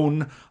his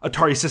own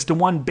Atari System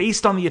 1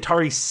 based on the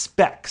Atari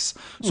specs.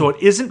 So it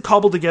isn't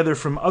cobbled together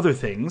from other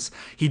things.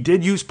 He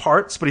did use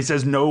parts, but he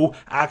says no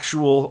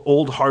actual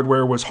old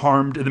hardware was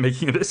harmed in the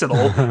making of this at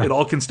all. It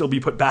all can still be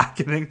put back.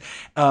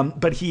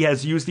 But he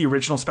has used the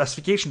original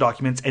specification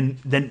documents and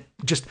then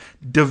just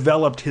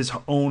developed his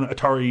own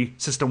Atari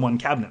System 1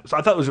 cabinet. So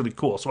I thought it was really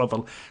cool. So I'll have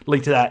a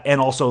link to that. And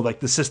also, like,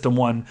 the System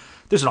 1,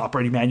 there's an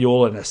operating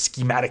manual and a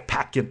schematic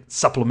packet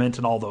supplement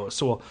and all those.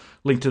 So we'll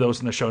link to those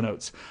in the show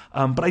notes.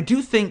 But I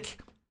do think,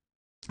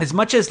 as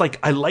much as, like,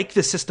 I like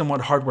the System 1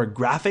 hardware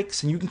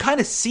graphics, and you can kind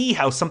of see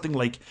how something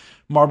like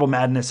Marble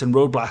Madness and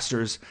Road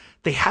Blasters,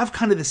 they have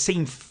kind of the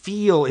same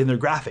feel in their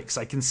graphics.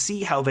 I can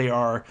see how they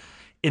are,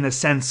 in a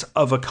sense,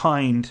 of a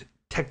kind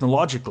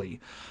technologically.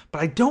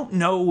 But I don't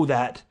know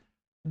that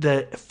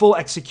the full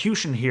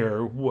execution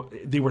here,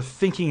 they were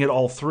thinking it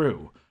all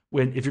through.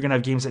 If you're going to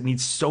have games that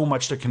need so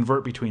much to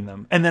convert between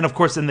them. And then, of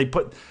course, they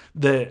put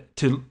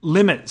to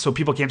limit so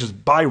people can't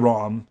just buy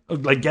ROM,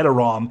 like get a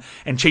ROM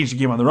and change the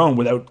game on their own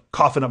without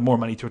coughing up more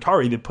money to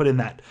Atari. They put in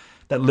that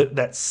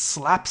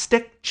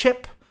slapstick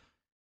chip,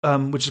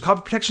 which is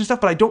copy protection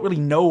stuff, but I don't really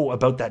know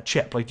about that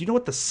chip. Like, do you know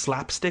what the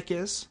slapstick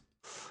is?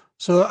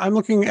 So I'm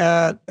looking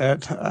at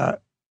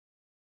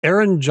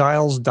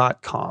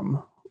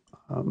aarongiles.com.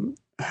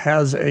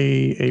 has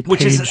a which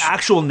page. is his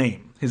actual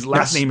name. His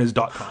last name is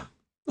 .com.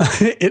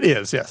 It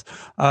is, yes.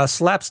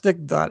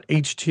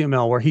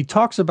 Slapstick.html, where he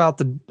talks about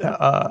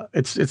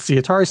it's the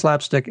Atari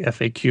Slapstick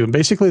FAQ. And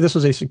basically, this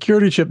was a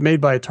security chip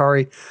made by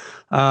Atari,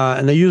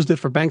 and they used it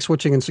for bank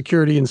switching and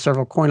security in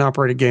several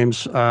coin-operated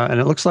games. And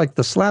it looks like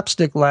the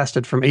Slapstick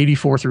lasted from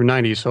 84 through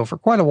 90, so for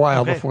quite a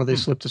while before they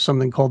slipped to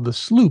something called the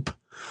Sloop,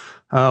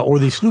 or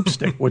the Sloop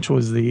Stick, which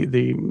was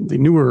the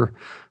newer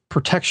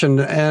protection.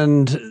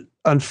 And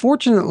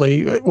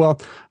unfortunately, well,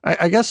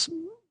 I guess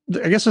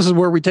this is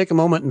where we take a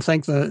moment and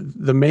thank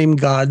the MAME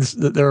gods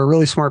that there are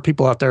really smart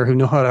people out there who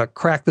know how to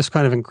crack this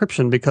kind of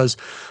encryption, because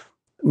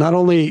not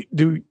only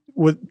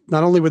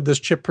would this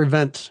chip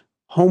prevent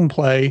home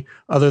play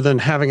other than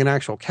having an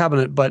actual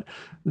cabinet, but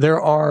there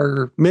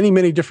are many,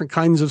 many different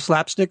kinds of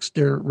slapsticks.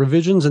 They're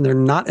revisions and they're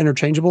not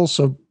interchangeable.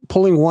 So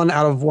pulling one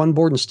out of one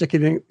board and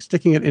sticking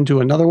it into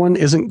another one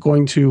isn't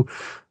going to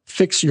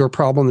fix your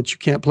problem that you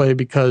can't play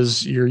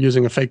because you're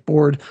using a fake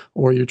board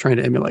or you're trying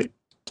to emulate.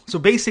 So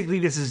basically,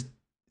 this is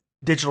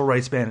digital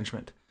rights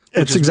management.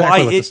 It's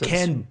exactly what it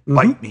can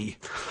bite me.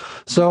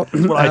 So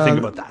that's what I think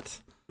about that.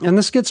 And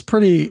this gets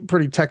pretty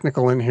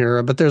technical in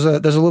here, but there's a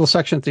little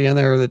section at the end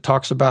there that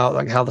talks about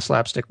like how the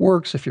slapstick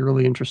works if you're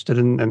really interested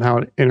in how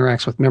it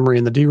interacts with memory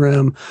in the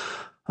DRAM.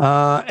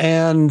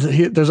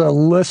 There's a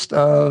list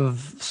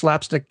of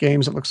slapstick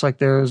games. It looks like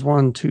there's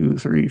 1, 2,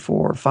 3,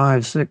 4,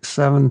 5, 6,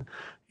 7,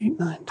 8,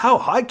 9. How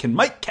high can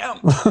Mike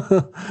count?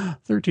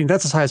 13.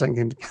 That's as high as I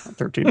can count.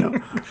 13. No.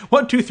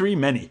 1, 2, 3,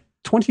 many.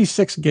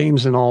 26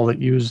 games in all that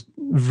use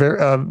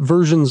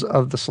versions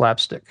of the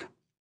slapstick.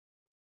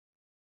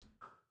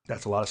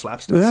 That's a lot of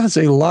slapstick. That is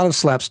a lot of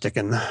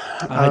slapsticking.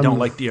 I don't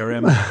like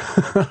DRM.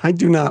 I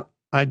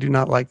do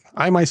not like.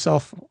 I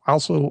myself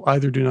also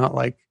either do not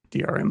like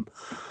DRM.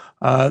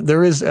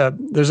 There's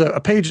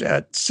a page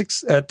at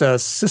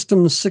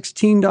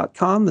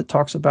system16.com that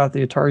talks about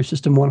the Atari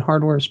System 1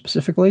 hardware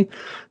specifically.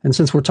 And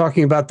since we're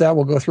talking about that,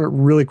 we'll go through it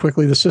really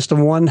quickly. The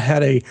System 1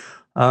 had a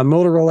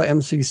Motorola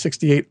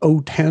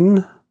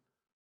MC68010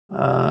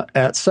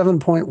 at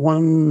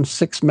 7.16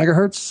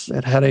 megahertz.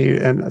 It had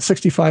a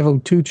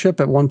 6502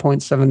 chip at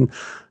 1.79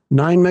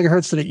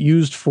 megahertz that it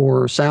used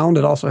for sound.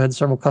 It also had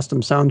several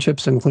custom sound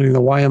chips, including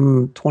the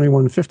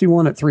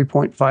YM2151 at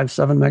 3.57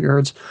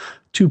 megahertz,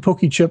 2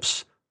 Poki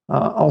chips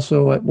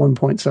also at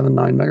 1.79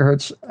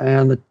 megahertz,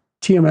 and the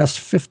TMS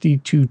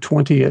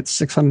 5220 at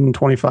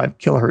 625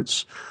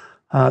 kilohertz.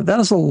 That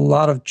is a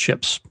lot of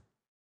chips.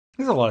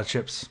 There's a lot of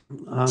chips.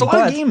 It's a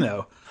lot of game,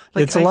 though.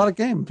 It's a lot of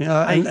game.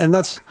 And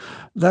that's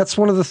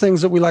one of the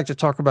things that we like to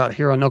talk about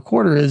here on No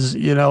Quarter is,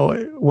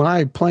 when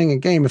I'm playing a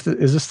game, is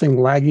this thing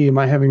laggy? Am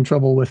I having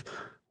trouble with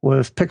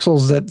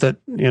pixels that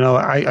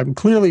I'm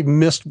clearly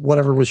missed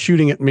whatever was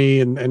shooting at me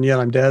and yet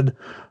I'm dead.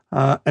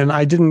 And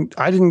I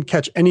didn't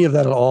catch any of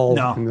that at all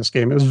in this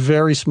game. It was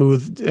very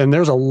smooth and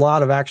there's a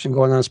lot of action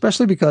going on,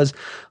 especially because,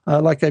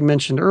 like I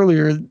mentioned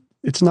earlier,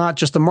 it's not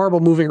just the marble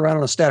moving around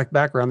on a static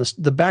background.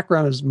 The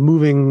background is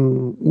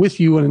moving with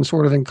you and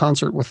sort of in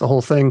concert with the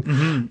whole thing.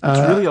 Mm-hmm.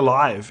 It's really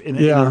alive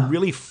in a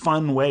really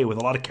fun way with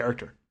a lot of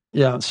character.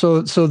 Yeah,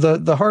 so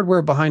the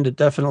hardware behind it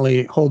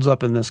definitely holds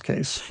up in this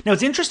case. Now,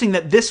 it's interesting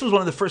that this was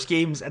one of the first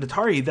games at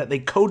Atari that they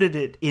coded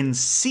it in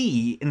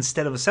C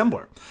instead of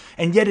assembler.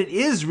 And yet it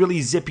is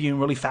really zippy and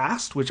really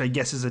fast, which I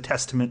guess is a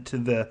testament to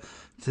the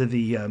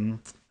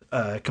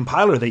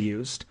compiler they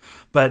used.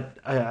 But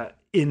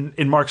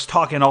in Mark's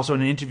talk and also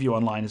in an interview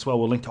online as well,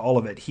 we'll link to all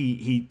of it,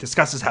 he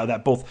discusses how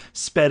that both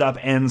sped up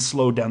and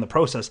slowed down the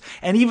process.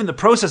 And even the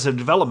process of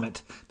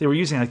development, they were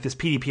using like this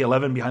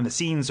PDP-11 behind the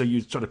scenes, so you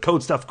sort of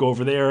code stuff, go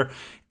over there,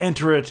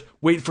 enter it,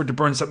 wait for it to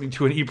burn something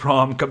to an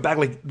EEPROM, come back,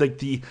 like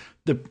the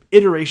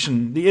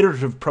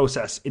iterative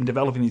process in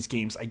developing these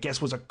games, I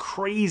guess, was a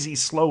crazy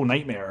slow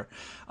nightmare,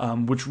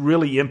 which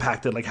really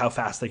impacted like how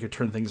fast they could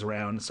turn things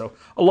around. So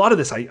a lot of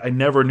this I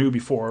never knew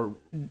before,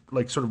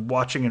 like sort of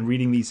watching and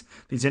reading these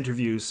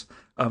interviews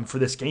for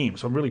this game.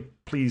 So I'm really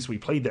pleased we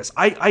played this.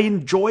 I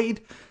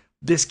enjoyed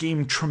this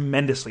game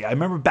tremendously. I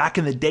remember back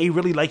in the day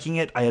really liking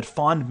it. I had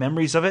fond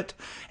memories of it,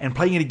 and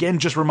playing it again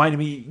just reminded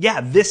me,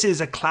 this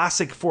is a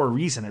classic for a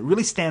reason. It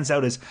really stands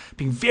out as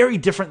being very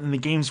different than the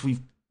games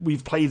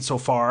we've played so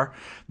far.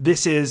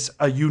 This is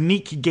a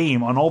unique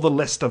game on all the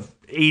list of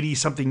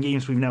 80-something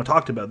games we've now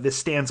talked about. This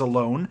stands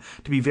alone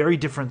to be very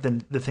different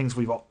than the things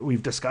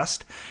we've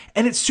discussed.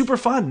 And it's super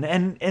fun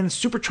and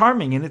super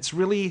charming, and this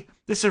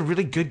is a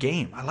really good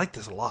game. I like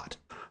this a lot.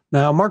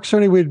 Now, Mark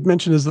Cerny, we'd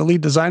mentioned, is the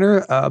lead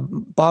designer.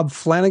 Bob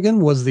Flanagan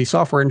was the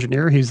software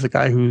engineer. He's the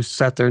guy who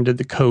sat there and did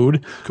the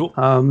code. Cool.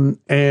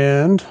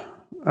 And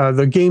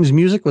the game's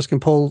music was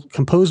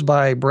composed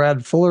by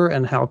Brad Fuller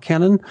and Hal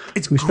Cannon.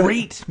 It's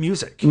great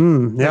music.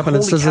 And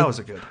it says cows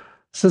are good.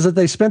 Says that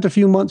they spent a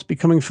few months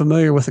becoming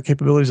familiar with the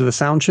capabilities of the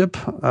sound chip,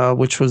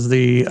 which was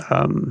the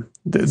FM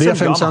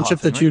Yamaha sound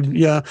chip that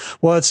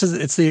Well, it says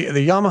it's the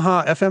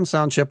Yamaha FM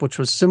sound chip, which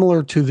was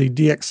similar to the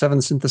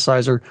DX7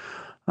 synthesizer.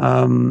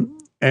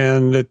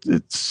 and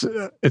it's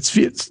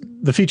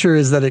the feature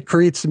is that it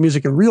creates the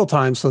music in real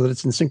time so that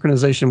it's in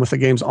synchronization with the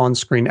game's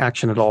on-screen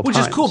action at all times.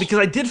 Which is cool, because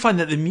I did find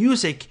that the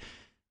music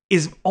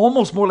is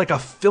almost more like a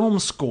film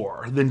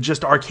score than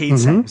just arcade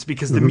settings,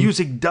 because the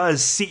music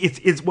does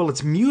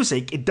it's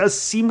music. It does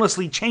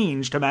seamlessly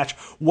change to match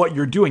what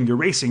you're doing. You're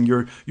racing.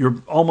 You're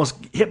almost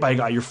hit by a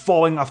guy. You're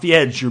falling off the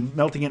edge. You're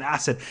melting an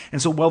acid.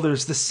 And so while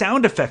there's the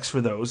sound effects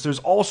for those, there's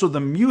also the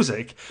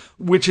music,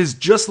 which is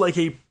just like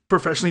a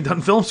professionally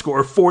done film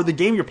score for the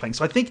game you're playing.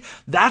 So I think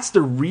that's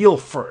the real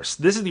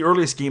first. This is the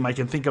earliest game I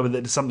can think of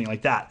that is something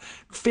like that.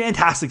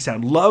 Fantastic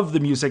sound. Love the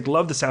music.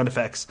 Love the sound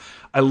effects.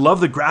 I love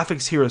the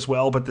graphics here as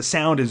well, but the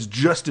sound is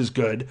just as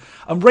good.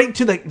 Right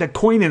to the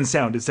coin-in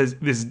sound. It says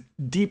this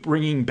deep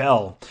ringing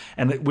bell,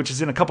 and which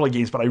is in a couple of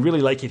games, but I really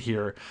like it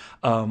here.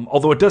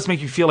 Although it does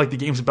make you feel like the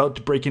game's about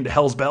to break into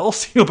Hell's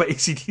Bells, by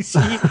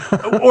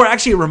AC/DC. Or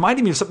actually, it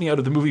reminded me of something out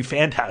of the movie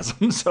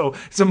Phantasm. So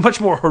it's a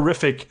much more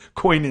horrific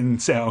coin-in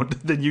sound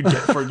than you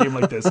get for a game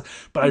like this.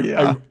 But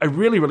I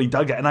really, really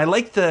dug it. And I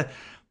like the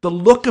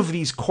look of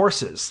these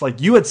courses.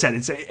 Like you had said,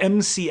 it's a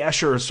MC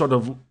Escher sort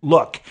of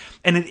look.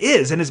 And it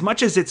is. And as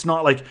much as it's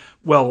not like,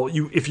 well,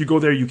 if you go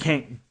there, you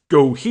can't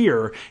go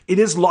here, it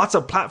is lots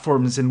of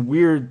platforms and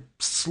weird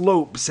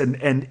slopes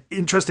and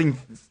interesting,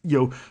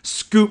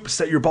 scoops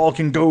that your ball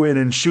can go in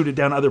and shoot it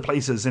down other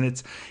places. And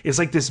it's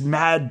like this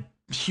mad,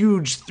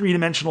 huge,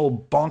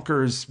 three-dimensional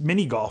bonkers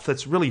mini golf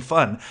that's really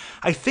fun.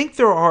 I think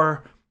I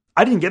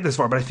didn't get this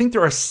far, but I think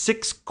there are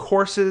 6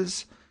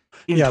 courses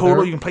in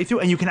total you can play through,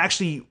 and you can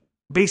actually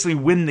basically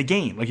win the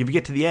game. Like if you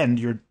get to the end,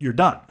 you're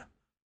done.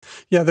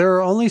 Yeah, there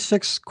are only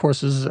 6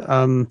 courses,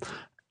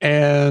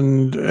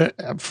 and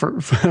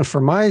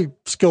for my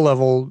skill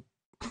level,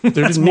 there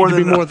didn't need to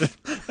be more than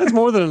that's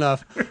more than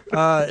enough.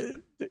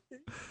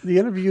 The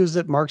interviews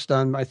that Mark's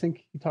done, I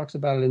think he talks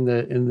about it in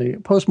the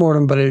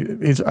postmortem, but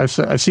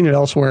I've seen it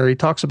elsewhere. He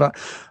talks about.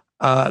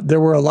 There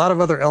were a lot of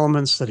other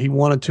elements that he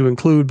wanted to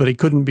include, but he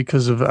couldn't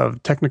because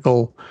of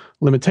technical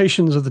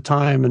limitations of the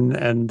time,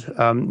 and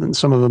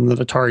some of them that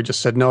Atari just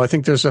said no. I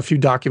think there's a few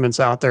documents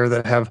out there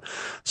that have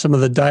some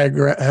of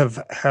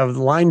the have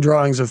line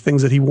drawings of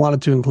things that he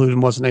wanted to include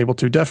and wasn't able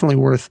to. Definitely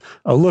worth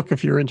a look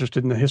if you're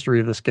interested in the history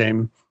of this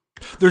game.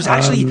 There's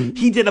actually,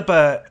 he did up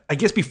I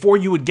guess before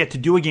you would get to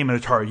do a game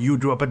at Atari, you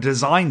would do up a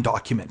design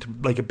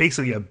document, like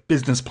basically a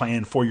business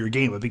plan for your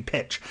game, a big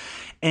pitch.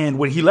 And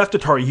when he left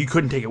Atari, he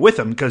couldn't take it with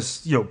him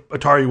because,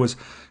 Atari was,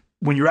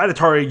 when you're at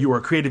Atari, you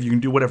are creative, you can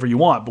do whatever you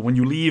want. But when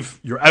you leave,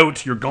 you're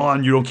out, you're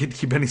gone, you don't get to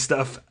keep any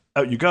stuff,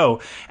 out you go.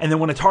 And then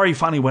when Atari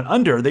finally went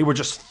under, they were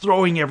just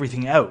throwing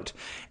everything out.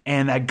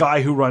 And that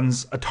guy who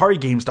runs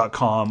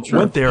AtariGames.com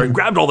went there and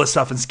grabbed all this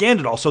stuff and scanned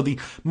it all. So the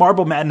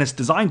Marble Madness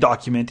design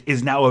document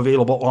is now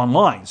available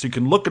online. So you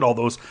can look at all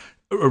those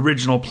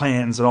original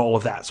plans and all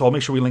of that. So I'll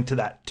make sure we link to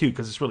that too,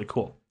 because it's really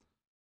cool.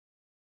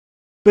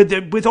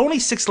 But with only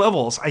 6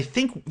 levels, I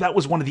think that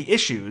was one of the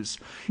issues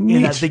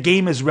in that the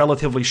game is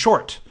relatively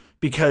short.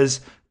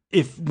 Because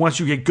if once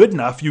you get good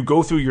enough, you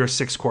go through your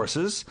 6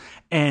 courses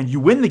and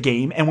you win the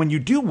game. And when you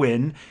do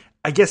win,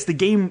 I guess the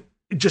game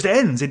just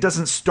ends. It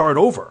doesn't start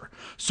over.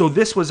 So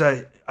this was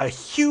a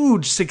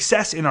huge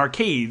success in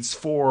arcades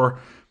for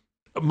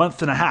a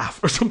month and a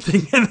half or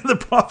something, and the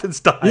profits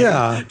died.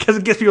 Yeah. Because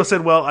I guess people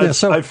said, well,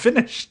 I've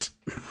finished.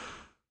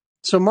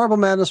 So Marble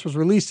Madness was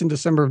released in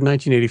December of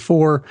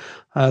 1984.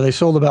 They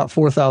sold about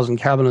 4,000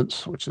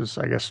 cabinets, which is,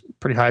 I guess,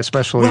 pretty high,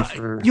 especially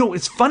for...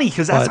 it's funny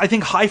because that's, I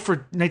think, high for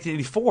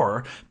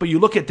 1984, but you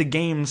look at the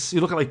games,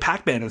 you look at like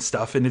Pac-Man and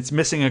stuff, and it's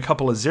missing a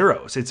couple of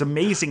zeros. It's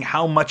amazing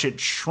how much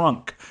it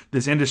shrunk,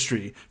 this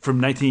industry,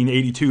 from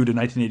 1982 to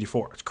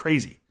 1984. It's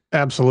crazy.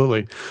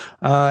 Absolutely.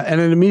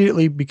 And it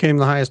immediately became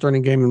the highest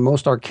earning game in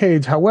most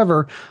arcades.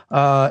 However,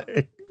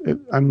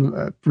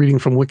 I'm reading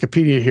from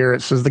Wikipedia here.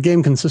 It says the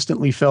game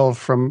consistently fell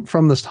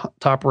from this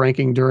top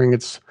ranking during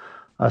its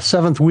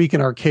 7th week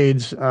in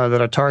arcades that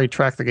Atari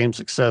tracked the game's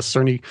success.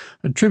 Cerny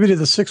attributed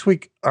the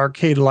 6-week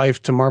arcade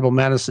life to Marble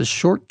Madness'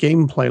 short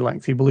gameplay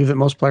length. He believed that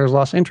most players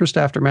lost interest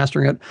after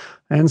mastering it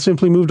and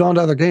simply moved on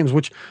to other games,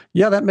 which,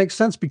 that makes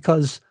sense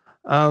because,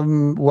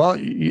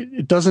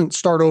 it doesn't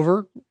start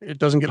over. It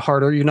doesn't get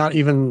harder. You're not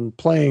even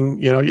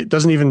playing, it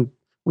doesn't even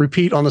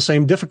repeat on the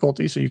same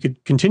difficulty, so you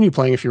could continue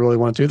playing if you really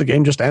wanted to. The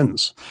game just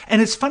ends.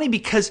 And it's funny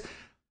because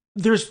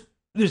there's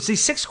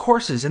these 6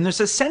 courses, and there's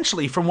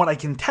essentially, from what I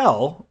can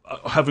tell,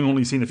 having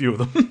only seen a few of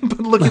them, but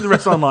looking at the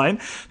rest online,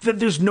 that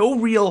there's no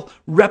real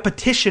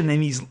repetition in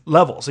these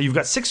levels. So you've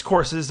got 6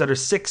 courses that are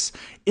 6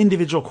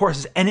 individual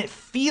courses, and it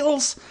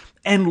feels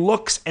and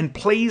looks and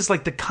plays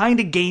like the kind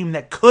of game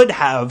that could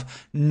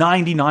have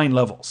 99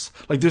 levels.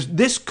 Like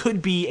this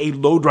could be a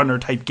Lode Runner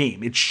type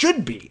game. It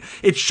should be.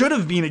 It should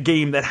have been a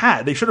game that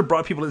had. They should have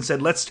brought people in and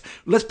said, let's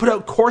put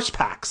out course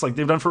packs like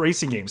they've done for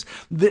racing games.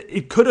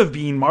 It could have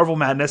been Marble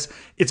Madness.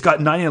 It's got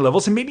 99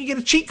 levels, and maybe you get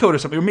a cheat code or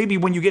something. Or maybe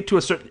when you get to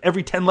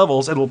every 10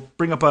 levels, it'll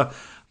bring up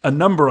a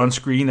number on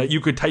screen that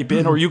you could type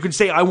in, or you could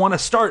say, I want to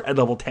start at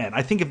level 10.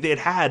 I think if they had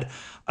had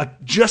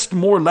just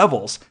more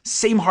levels,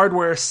 same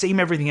hardware, same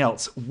everything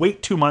else,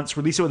 wait 2 months,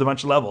 release it with a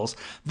bunch of levels,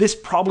 this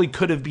probably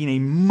could have been a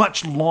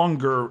much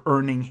longer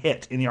earning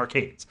hit in the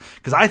arcades,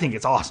 because I think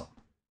it's awesome.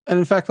 And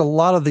in fact, a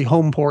lot of the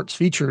home ports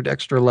featured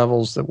extra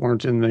levels that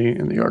weren't in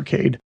the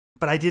arcade.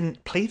 But I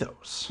didn't play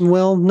those.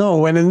 Well,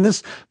 no. And in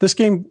this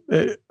game,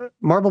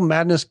 Marble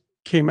Madness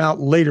came out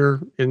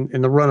later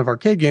in the run of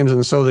arcade games.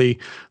 And so the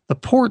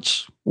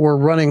ports were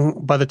running,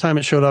 by the time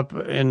it showed up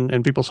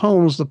in people's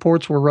homes, the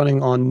ports were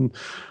running on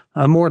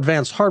more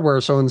advanced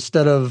hardware. So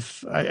instead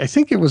of, I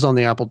think it was on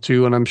the Apple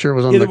II, and I'm sure it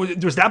was on there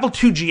was the Apple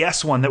II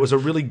GS one that was a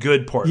really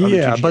good port.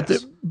 Yeah,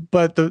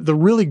 but the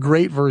really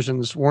great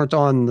versions weren't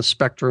on the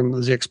Spectrum, the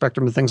ZX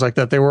Spectrum, and things like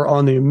that. They were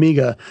on the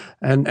Amiga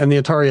and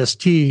the Atari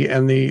ST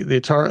and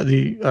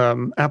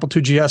the Apple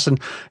II GS, and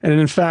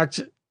in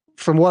fact,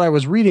 from what I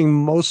was reading,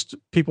 most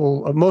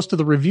of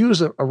the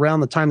reviews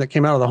around the time that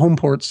came out of the home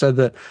port said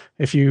that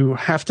if you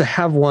have to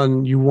have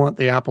one, you want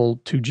the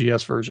Apple II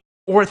GS version.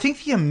 Or I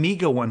think the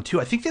Amiga one too.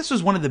 I think this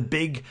was one of the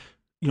big,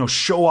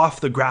 show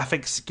off the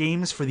graphics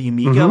games for the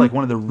Amiga, like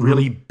one of the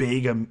really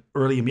big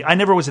early Amiga. I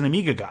never was an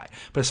Amiga guy,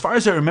 but as far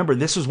as I remember,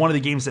 this was one of the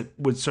games that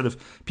would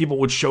people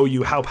would show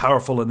you how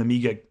powerful an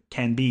Amiga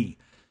can be.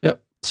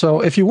 Yep.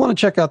 So if you want to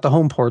check out the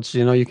home ports,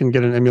 you can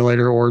get an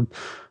emulator or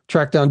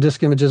track down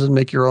disk images and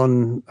make your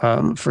own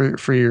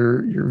for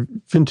your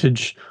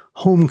vintage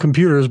home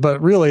computers.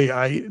 But really,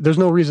 there's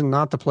no reason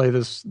not to play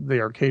the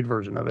arcade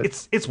version of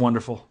it. It's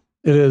wonderful.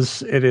 It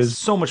is. It's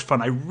so much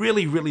fun. I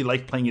really, really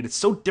like playing it. It's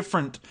so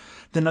different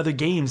than other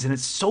games, and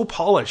it's so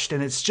polished,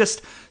 and it's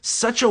just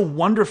such a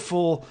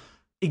wonderful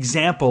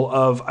example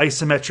of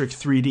isometric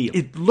 3D.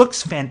 It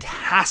looks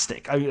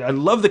fantastic. I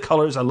love the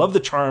colors. I love the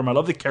charm. I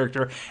love the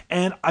character,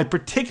 and I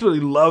particularly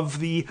love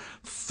the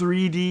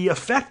 3D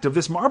effect of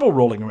this marble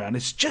rolling around.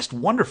 It's just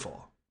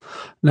wonderful.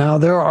 Now,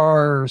 there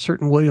are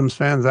certain Williams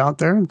fans out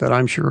there that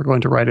I'm sure are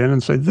going to write in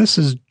and say, this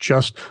is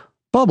just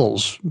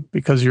bubbles,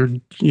 because you've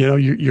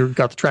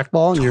got the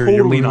trackball and totally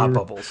you're moving not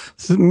bubbles,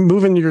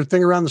 moving your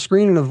thing around the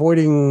screen and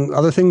avoiding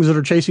other things that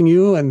are chasing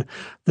you. And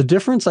the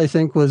difference, I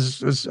think,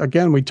 was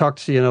again, we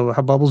talked to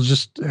how Bubbles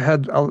just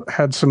had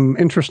some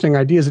interesting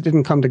ideas that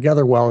didn't come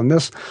together well, and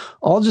this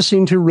all just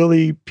seemed to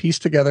really piece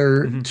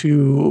together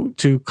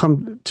to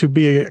come to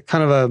be a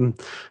kind of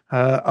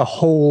a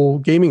whole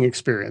gaming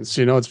experience.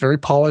 It's very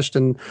polished,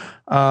 and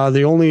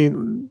the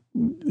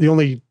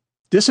only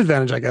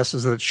disadvantage, I guess,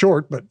 is that it's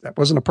short, but that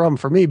wasn't a problem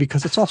for me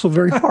because it's also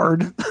very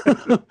hard.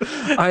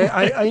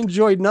 I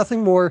enjoyed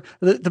nothing more.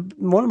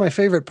 One of my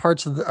favorite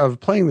parts of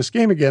playing this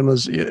game again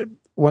was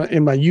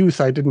in my youth,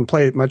 I didn't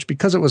play it much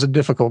because it was a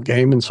difficult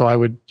game. And so I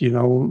would,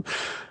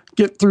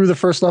 get through the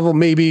first level,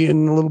 maybe,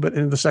 and a little bit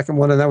into the second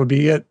one, and that would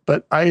be it.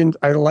 But I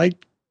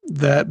liked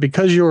that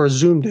because you're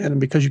zoomed in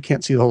and because you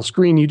can't see the whole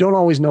screen, you don't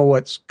always know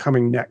what's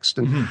coming next,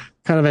 and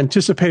kind of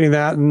anticipating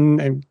that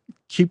and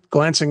keep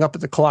glancing up at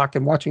the clock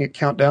and watching it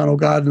count down. Oh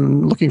God,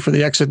 and looking for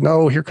the exit.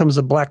 No, here comes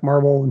the black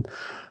marble.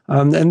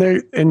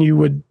 And you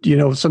would,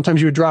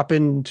 sometimes you would drop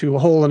into a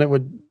hole and it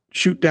would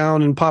shoot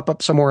down and pop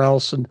up somewhere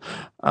else. And,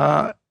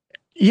 I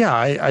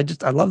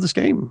love this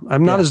game.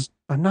 I'm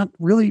not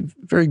really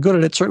very good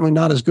at it. Certainly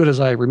not as good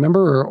as I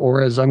remember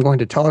or as I'm going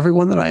to tell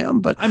everyone that I am,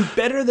 but I'm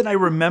better than I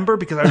remember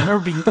because I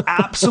remember being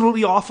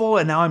absolutely awful.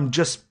 And now I'm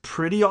just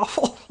pretty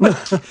awful.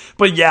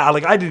 But yeah,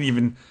 I didn't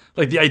even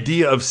the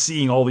idea of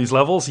seeing all these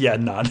levels. Yeah,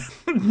 not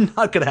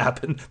going to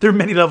happen. There are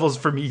many levels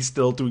for me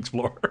still to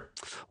explore.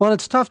 Well,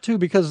 it's tough too,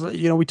 because,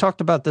 we talked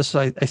about this,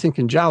 I think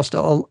in Joust,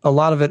 a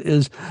lot of it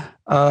is,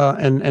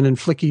 and in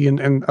Flicky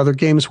and other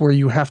games where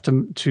you have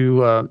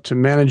to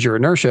manage your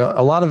inertia.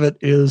 A lot of it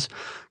is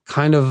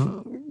kind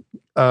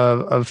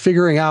of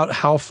figuring out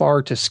how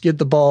far to skid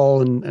the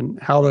ball and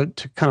how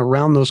to kind of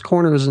round those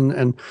corners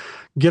and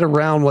get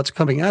around what's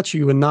coming at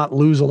you and not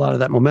lose a lot of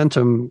that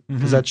momentum,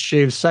 because that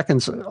shaves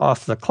seconds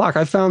off the clock.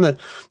 I found that,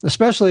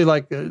 especially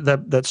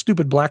that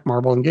stupid black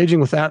marble, engaging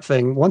with that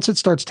thing, once it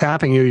starts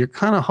tapping you, you're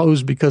kind of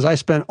hosed, because I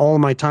spent all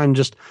of my time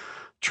just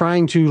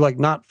trying to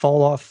not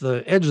fall off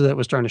the edge that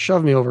was trying to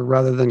shove me over,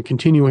 rather than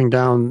continuing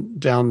down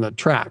the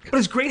track. But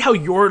it's great how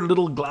your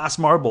little glass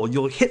marble,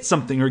 you'll hit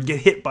something or get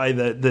hit by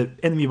the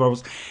enemy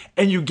marbles,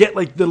 and you get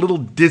the little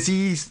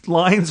dizzy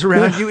lines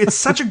around you. It's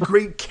such a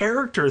great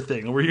character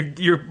thing where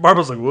your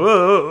marble's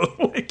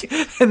whoa,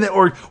 and then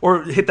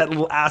or hit that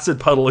little acid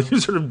puddle and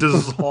you sort of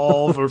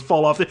dissolve or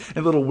fall off and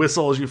a little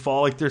whistle as you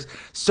fall. There's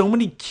so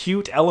many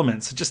cute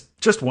elements.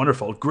 Just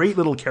wonderful. Great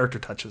little character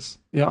touches.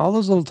 Yeah, all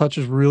those little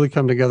touches really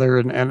come together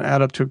and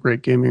add up to a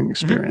great gaming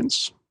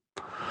experience.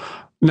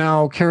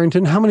 Now,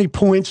 Carrington, how many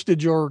points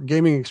did your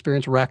gaming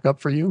experience rack up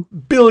for you?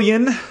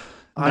 Billion.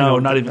 No,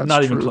 not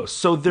even close.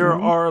 So there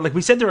are, like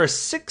we said, there are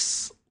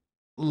 6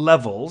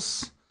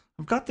 levels.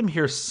 I've got them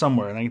here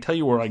somewhere, and I can tell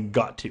you where I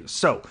got to.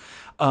 So,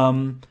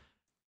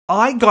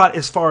 I got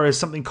as far as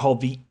something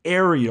called the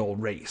aerial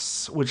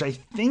race, which I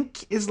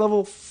think is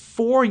level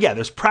 4. Yeah,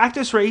 there's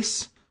practice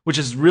race, which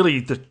is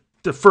really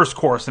the first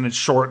course, and it's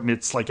short, and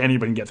it's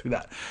anybody can get through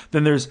that.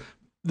 Then there's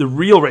the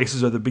real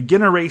races are the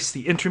beginner race,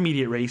 the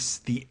intermediate race,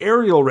 the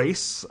aerial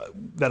race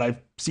that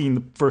I've seen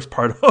the first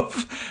part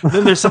of.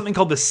 Then there's something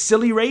called the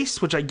silly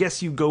race, which I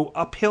guess you go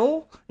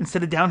uphill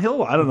instead of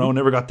downhill. I don't know,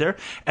 never got there.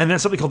 And then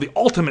something called the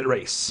ultimate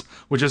race,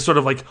 which is sort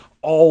of like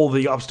all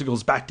the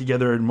obstacles back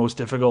together and most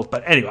difficult.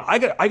 But anyway, I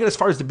got as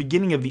far as the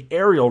beginning of the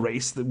aerial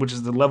race, which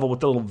is the level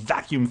with the little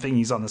vacuum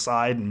thingies on the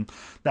side, and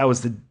that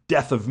was the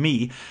death of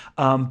me.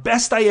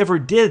 Best I ever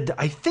did,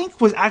 I think,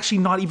 was actually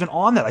not even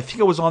on that. I think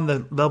I was on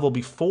the level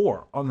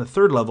before, on the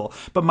third level.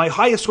 But my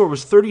highest score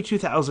was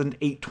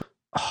 32,820.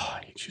 Oh,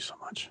 I hate you so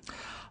much.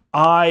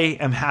 I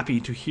am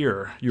happy to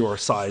hear your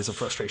sighs of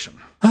frustration.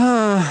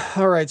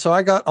 All right, so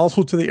I got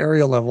also to the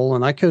area level,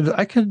 and I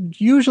could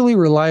usually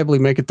reliably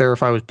make it there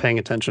if I was paying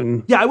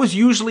attention. Yeah, I was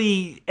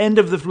usually end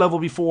of the level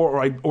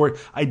before, or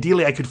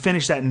ideally I could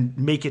finish that and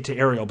make it to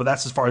aerial, but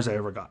that's as far as I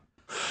ever got.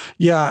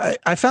 Yeah,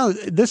 I found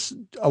this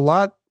a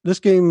lot. This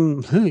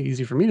game,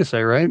 easy for me to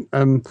say, right?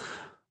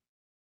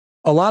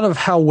 A lot of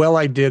how well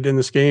I did in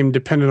this game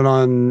depended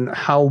on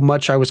how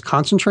much I was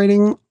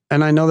concentrating,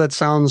 and I know that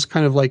sounds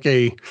kind of like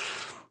a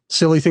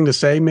silly thing to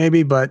say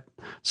maybe, but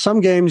some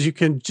games you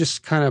can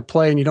just kind of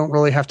play and you don't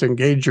really have to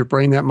engage your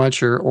brain that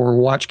much or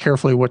watch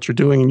carefully what you're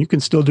doing, and you can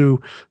still do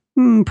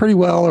pretty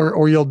well,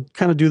 or you'll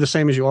kind of do the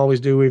same as you always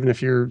do, even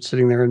if you're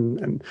sitting there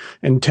and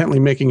intently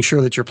making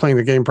sure that you're playing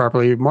the game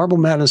properly. Marble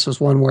Madness was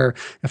one where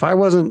if I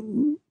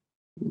wasn't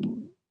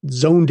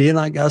zoned in,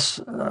 I guess,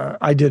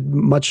 I did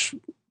much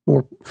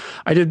more.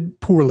 I did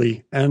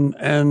poorly, and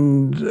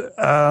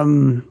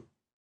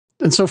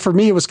so for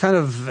me, it was kind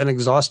of an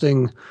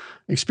exhausting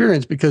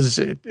experience because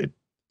it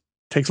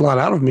takes a lot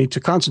out of me to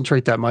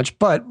concentrate that much.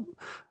 But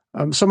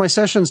so my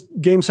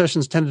game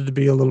sessions tended to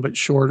be a little bit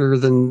shorter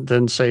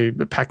than say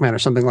Pac-Man or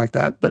something like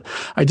that. But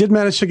I did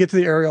manage to get to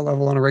the aerial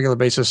level on a regular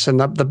basis, and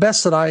the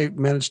best that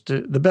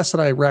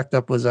I racked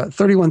up was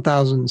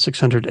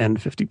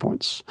 31,650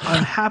 points.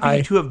 I'm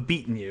happy to have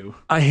beaten you.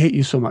 I hate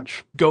you so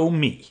much. Go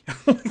me.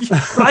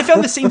 I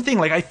found the same thing.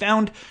 Like, I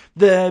found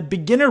the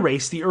beginner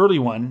race, the early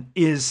one,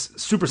 is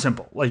super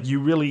simple. Like,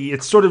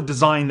 it's sort of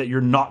designed that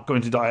you're not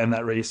going to die in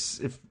that race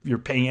if you're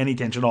paying any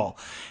attention at all.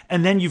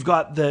 And then you've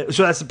got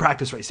so that's the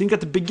practice race. Then you've got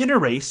the beginner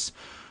race,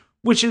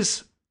 which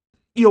is,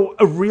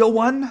 a real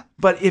one,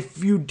 but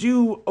if you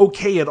do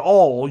okay at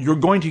all, you're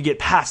going to get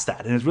past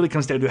that. And it really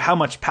comes down to how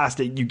much past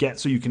it you get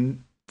so you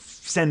can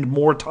send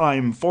more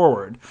time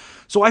forward.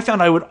 So I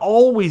found I would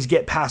always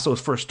get past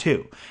those first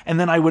two. And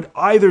then I would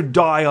either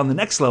die on the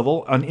next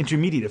level, on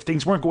intermediate. If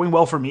things weren't going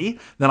well for me,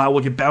 then I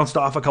will get bounced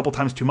off a couple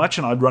times too much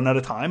and I'd run out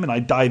of time and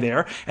I'd die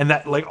there. And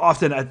that, like,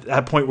 often at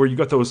that point where you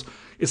got those,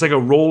 it's like a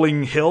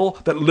rolling hill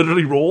that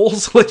literally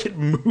rolls, like it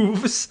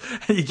moves.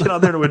 And you get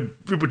on there and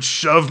it would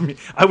shove me.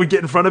 I would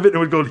get in front of it and it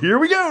would go, here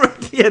we go, right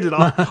at the end, and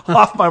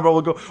off my roll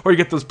would go. Or you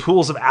get those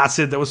pools of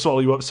acid that would swallow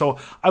you up. So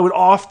I would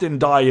often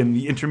die in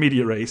the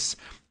intermediate race.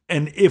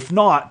 And if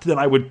not, then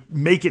I would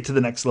make it to the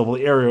next level,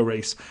 the aerial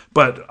race,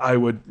 but I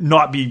would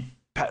not be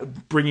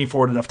bringing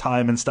forward enough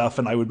time and stuff,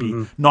 and I would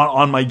be not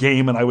on my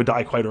game, and I would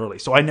die quite early.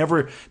 So I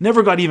never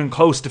got even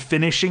close to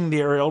finishing the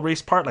aerial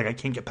race part. Like, I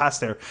can't get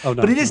past there. Oh,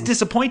 no, but it is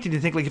disappointing to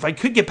think, like, if I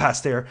could get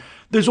past there,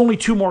 there's only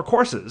 2 more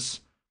courses,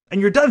 and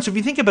you're done. So if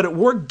you think about it,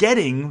 we're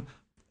getting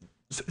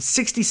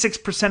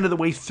 66% of the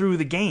way through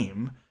the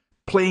game,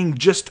 playing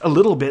just a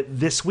little bit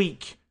this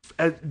week,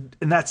 and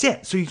that's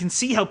it. So you can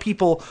see how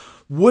people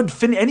would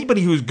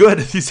anybody who's good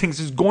at these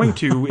things is going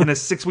to, in a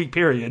 6-week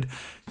period,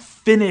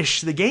 finish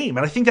the game.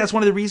 And I think that's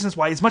one of the reasons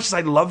why, as much as I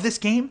love this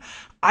game,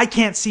 I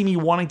can't see me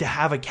wanting to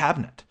have a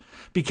cabinet,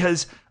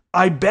 because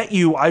I bet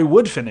you I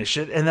would finish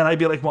it, and then I'd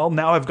be like, well,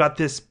 now I've got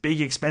this big,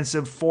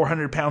 expensive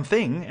 400-pound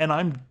thing, and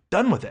I'm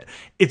done with it.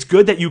 It's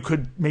good that you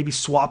could maybe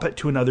swap it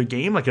to another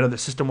game, like another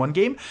System 1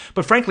 game,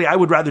 but frankly, I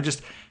would rather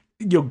just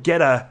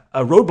get a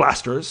Road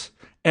Blasters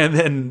and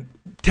then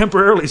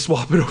temporarily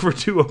swap it over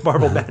to a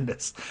Marble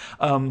Madness.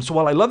 So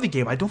while I love the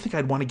game, I don't think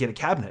I'd want to get a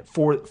cabinet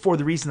for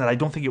the reason that I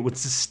don't think it would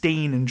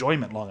sustain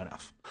enjoyment long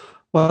enough.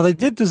 Well, they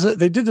did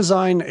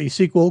design a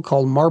sequel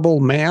called Marble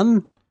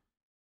Man.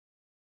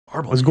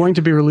 It was going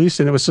to be released,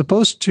 and it was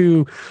supposed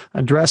to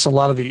address a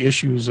lot of the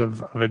issues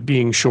of it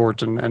being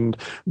short and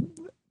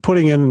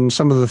putting in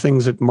some of the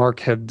things that Mark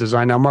had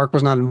designed. Now, Mark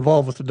was not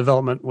involved with the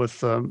development with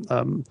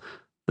the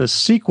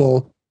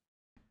sequel.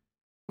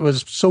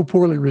 Was so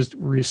poorly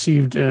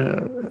received.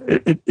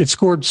 It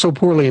scored so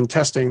poorly in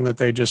testing that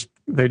they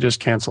just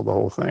canceled the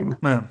whole thing.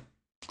 Man.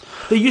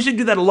 They used to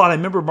do that a lot. I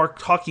remember Mark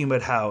talking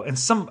about how, and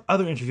some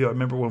other interview I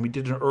remember when we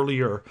did an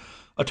earlier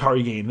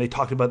Atari game, they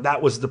talked about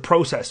that was the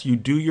process. You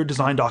do your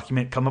design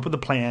document, come up with a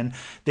plan,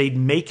 they'd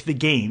make the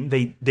game,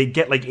 they'd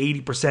get like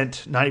 80%,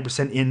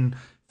 90% in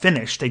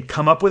finished, they'd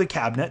come up with a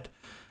cabinet,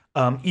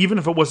 even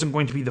if it wasn't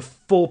going to be the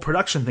full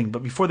production thing,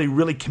 but before they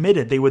really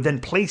committed, they would then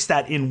place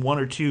that in 1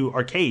 or 2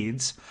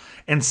 arcades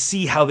and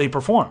see how they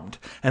performed.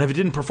 And if it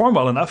didn't perform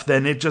well enough,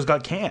 then it just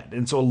got canned.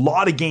 And so a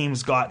lot of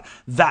games got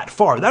that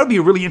far. That would be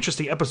a really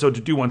interesting episode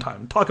to do one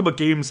time. Talk about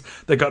games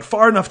that got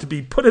far enough to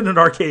be put in an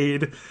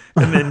arcade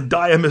and then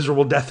die a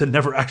miserable death and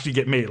never actually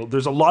get made.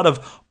 There's a lot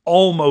of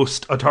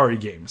almost Atari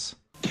games.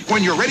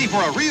 When you're ready for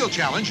a real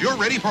challenge, you're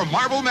ready for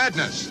Marble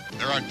Madness.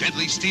 There are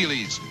deadly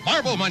steelies,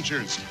 marble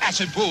munchers,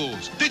 acid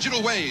pools,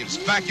 digital waves,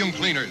 vacuum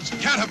cleaners,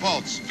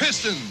 catapults,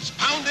 pistons,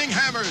 pounding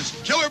hammers,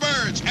 killer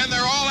birds, and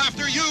they're all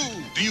after you.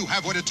 Do you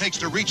have what it takes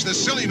to reach the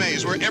silly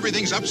maze where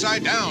everything's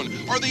upside down,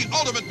 or the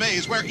ultimate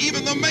maze where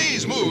even the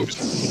maze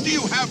moves? Do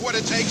you have what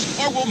it takes,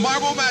 or will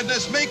Marble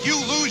Madness make you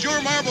lose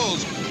your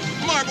marbles?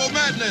 Marble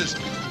Madness.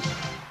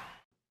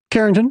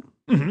 Carrington,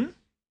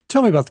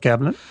 tell me about the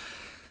cabinet.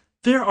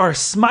 There are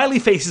smiley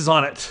faces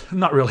on it.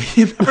 Not really.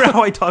 Remember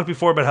how I talked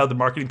before about how the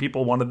marketing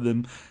people wanted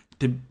them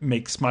to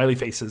make smiley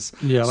faces?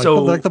 Yeah,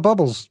 like the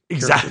bubbles.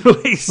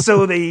 Exactly.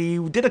 So they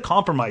did a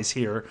compromise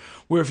here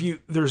where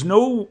there's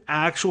no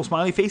actual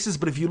smiley faces,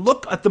 but if you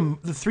look at the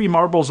three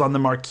marbles on the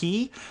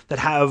marquee that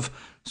have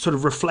sort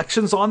of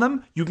reflections on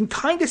them, you can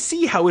kind of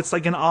see how it's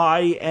like an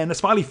eye and a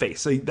smiley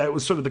face. So that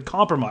was sort of the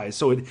compromise.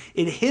 So it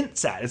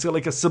hints at, it's got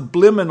like a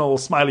subliminal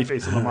smiley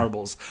face on the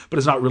marbles, but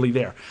it's not really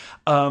there.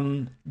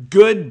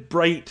 Good,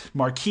 bright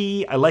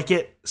marquee. I like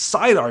it.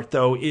 Side art,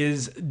 though,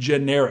 is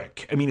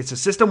generic. I mean, it's a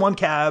System 1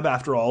 cab,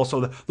 after all,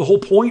 so the whole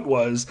point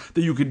was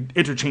that you could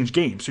interchange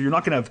games. So you're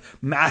not going to have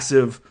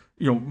massive,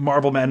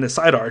 Marble Madness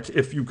side art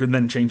if you could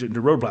then change it into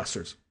Road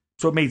Blasters.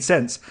 So it made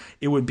sense.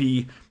 It would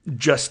be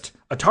just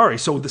Atari.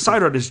 So the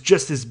side art is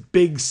just this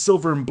big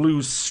silver and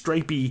blue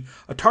stripy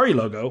Atari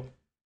logo,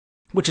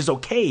 which is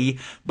okay,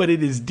 but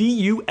it is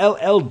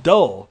dull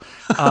dull.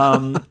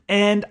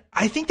 And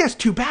I think that's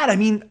too bad. I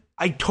mean,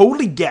 I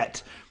totally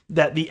get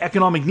that the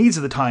economic needs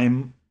of the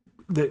time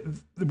that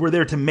were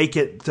there to make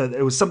it,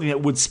 it was something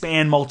that would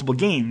span multiple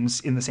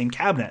games in the same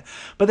cabinet.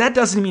 But that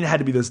doesn't mean it had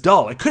to be this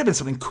dull. It could have been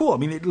something cool. I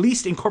mean, at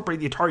least incorporate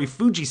the Atari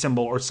Fuji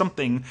symbol or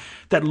something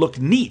that looked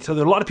neat. So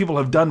there are a lot of people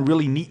have done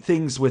really neat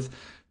things with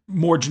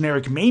more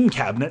generic MAME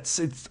cabinets.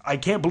 I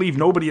can't believe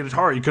nobody at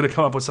Atari could have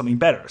come up with something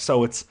better.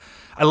 So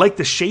I like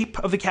the shape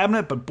of the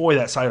cabinet, but boy,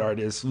 that side art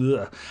is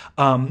ugh.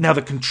 Now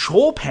the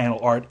control panel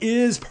art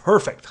is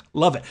perfect.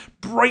 Love it.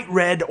 Bright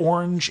red,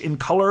 orange in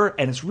color,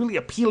 and it's really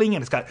appealing,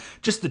 and it's got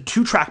just the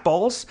 2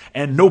 trackballs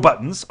and no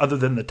buttons other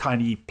than the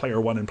tiny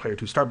player 1 and player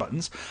 2 start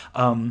buttons.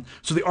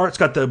 So the art's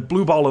got the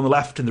blue ball on the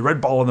left and the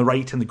red ball on the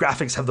right, and the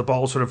graphics have the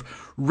balls sort of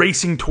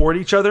racing toward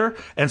each other,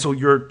 and so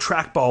your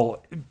trackball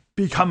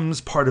becomes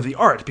part of the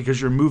art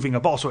because you're moving a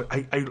ball. So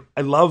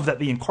I love that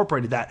they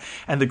incorporated that,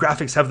 and the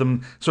graphics have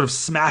them sort of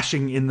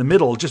smashing in the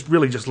middle, just a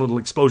little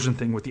explosion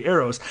thing with the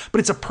arrows.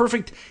 But it's a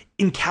perfect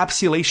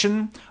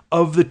encapsulation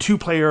of the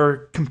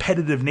 2-player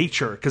competitive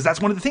nature, because that's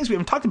one of the things we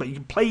haven't talked about. You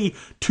can play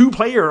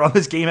 2-player on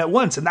this game at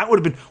once, and that would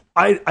have been,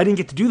 I didn't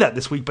get to do that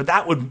this week, but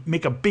that would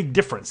make a big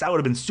difference. That would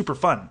have been super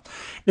fun.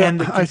 Yeah, and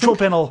the control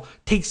panel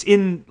takes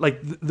in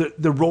like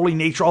the rolling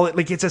nature, all it,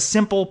 like it's a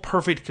simple,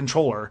 perfect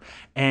controller,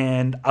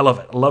 and I love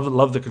it. I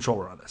love the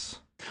controller on this.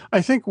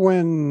 I think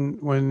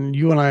when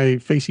you and I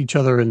face each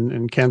other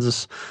in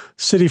Kansas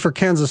City for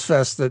Kansas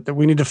Fest, that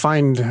we need to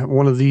find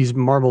one of these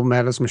Marble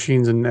Madness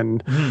machines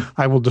and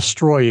I will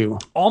destroy you.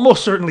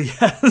 Almost certainly,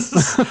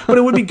 yes. But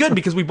it would be good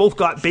because we both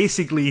got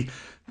basically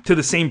to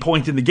the same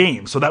point in the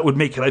game. So that would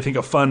make it, I think,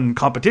 a fun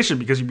competition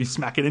because you'd be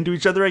smacking into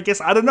each other, I guess.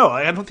 I don't know.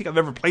 I don't think I've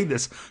ever played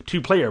this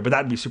 2-player, but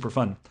that'd be super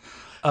fun.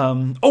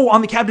 On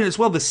the cabinet as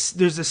well,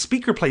 there's a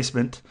speaker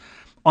placement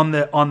on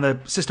the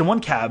System 1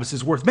 cabs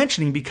is worth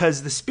mentioning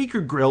because the speaker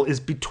grill is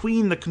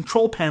between the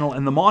control panel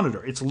and the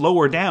monitor. It's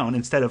lower down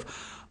instead of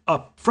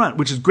up front,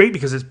 which is great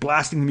because it's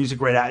blasting the music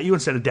right at you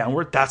instead of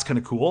downward. That's kind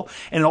of cool.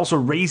 And it also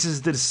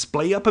raises the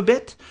display up a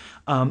bit.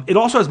 It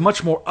also has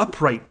much more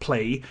upright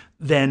play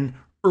than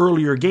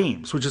earlier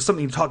games, which is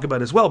something to talk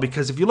about as well,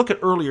 because if you look at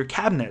earlier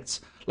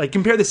cabinets, like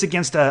compare this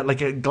against a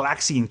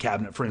Galaxian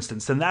cabinet, for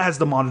instance, then that has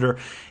the monitor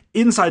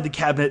inside the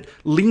cabinet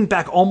leaned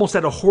back almost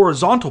at a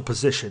horizontal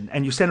position,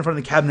 and you stand in front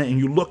of the cabinet and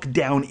you look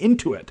down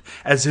into it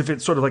as if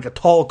it's sort of like a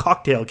tall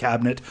cocktail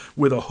cabinet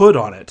with a hood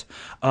on it.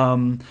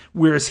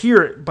 Whereas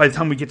here, by the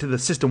time we get to the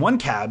System 1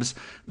 cabs,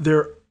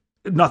 they're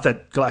not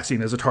that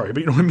Galaxian is Atari,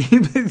 but you know what I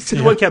mean?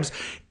 System 1 cabs,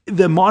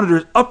 the monitor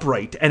is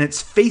upright and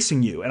it's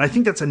facing you, and I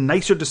think that's a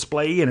nicer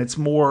display and it's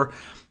more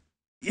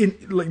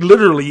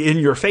literally in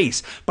your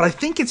face. But I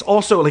think it's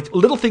also like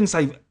little things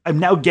I'm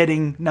now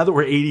getting, now that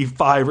we're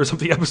 85 or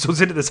something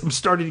episodes into this, I'm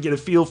starting to get a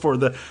feel for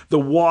the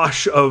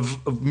wash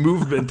of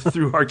movement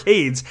through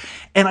arcades.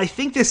 And I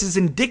think this is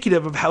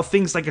indicative of how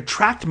things like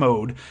attract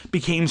mode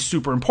became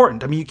super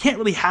important. I mean, you can't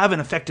really have an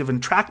effective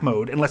attract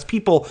mode unless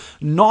people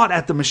not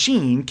at the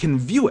machine can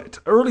view it.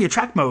 Early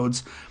attract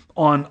modes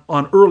on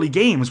early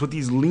games with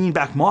these lean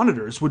back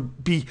monitors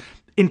would be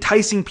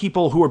enticing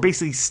people who are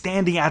basically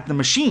standing at the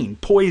machine,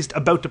 poised,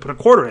 about to put a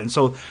quarter in.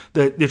 So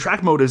the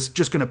attract mode is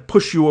just going to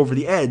push you over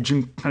the edge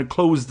and kind of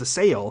close the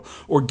sale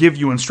or give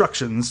you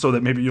instructions so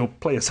that maybe you'll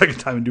play a second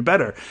time and do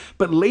better.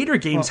 But later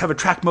games have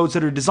attract modes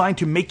that are designed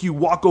to make you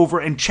walk over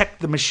and check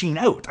the machine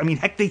out. I mean,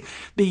 heck, they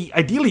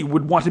ideally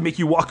would want to make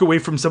you walk away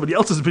from somebody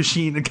else's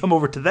machine and come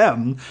over to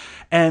them.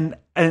 And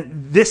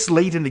this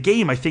late in the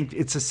game, I think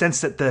it's a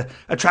sense that the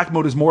attract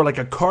mode is more like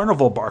a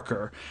carnival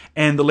barker.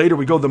 And the later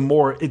we go, the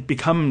more it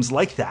becomes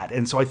like that.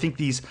 And so I think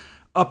these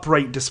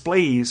upright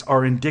displays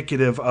are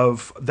indicative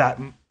of that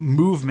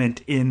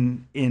movement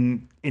in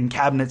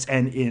cabinets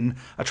and in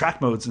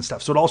track modes and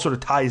stuff. So it all sort of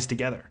ties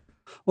together.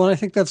 Well, I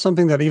think that's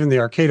something that even the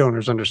arcade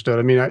owners understood.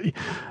 I mean,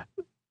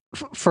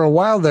 for a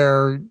while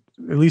there,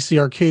 at least the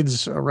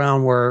arcades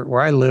around where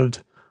I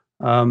lived,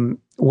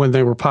 when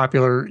they were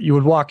popular, you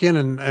would walk in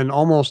and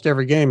almost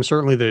every game,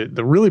 certainly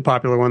the really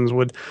popular ones,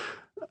 would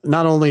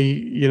not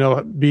only,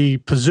 be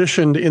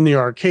positioned in the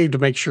arcade to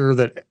make sure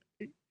that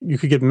you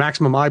could get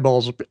maximum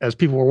eyeballs as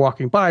people were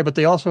walking by, but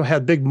they also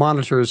had big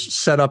monitors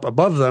set up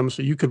above them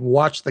so you could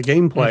watch the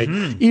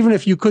gameplay, even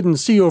if you couldn't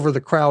see over the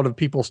crowd of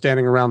people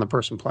standing around the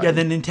person playing. Yeah,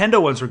 the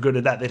Nintendo ones were good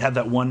at that. They'd have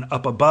that one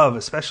up above,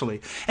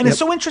 especially. And It's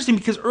so interesting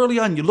because early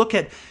on, you look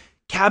at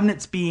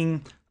cabinets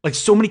being like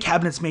so many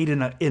cabinets made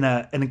in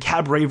a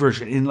cabaret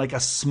version, in like a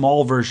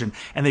small version,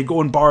 and they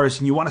go in bars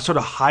and you want to sort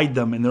of hide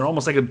them and they're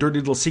almost like a dirty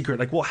little secret.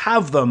 Like, we'll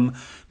have them,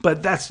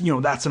 but that's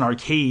an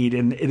arcade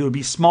and it would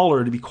be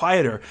smaller to be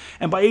quieter.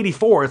 And by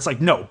 84, it's like,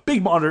 no,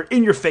 big monitor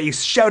in your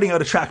face, shouting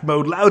out a track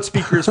mode,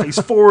 loudspeakers face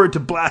forward to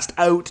blast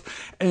out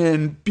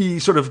and be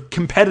sort of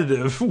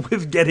competitive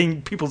with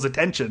getting people's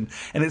attention.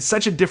 And it's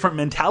such a different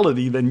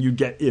mentality than you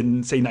get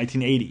in, say,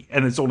 1980.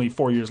 And it's only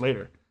 4 years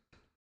later.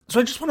 So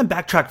I just want to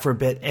backtrack for a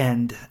bit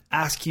and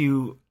ask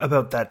you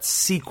about that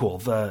sequel,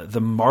 the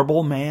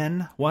Marble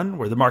Man one,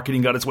 where the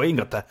marketing got its way and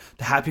got the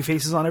happy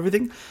faces on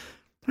everything.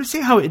 I'm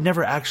see how it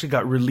never actually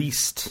got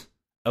released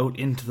out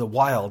into the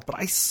wild, but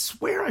I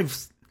swear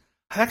I've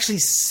actually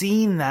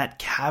seen that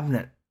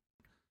cabinet,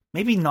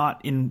 maybe not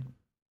in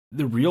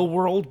the real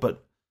world,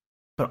 but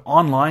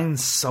online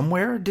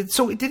somewhere. Did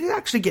it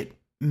actually get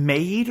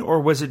made,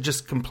 or was it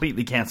just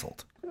completely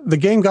canceled? The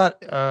game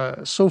got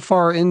so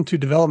far into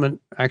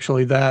development,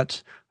 actually,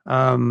 that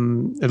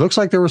it looks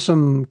like there were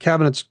some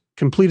cabinets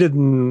completed,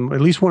 and at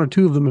least one or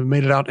two of them have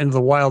made it out into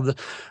the wild.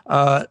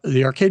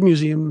 The Arcade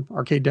Museum,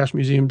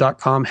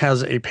 arcade-museum.com,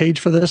 has a page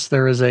for this.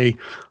 There is a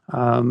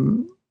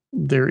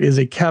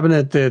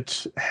cabinet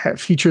that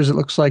features, it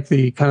looks like,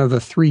 the kind of the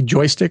 3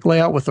 joystick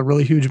layout with a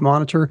really huge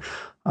monitor.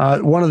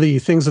 One of the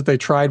things that they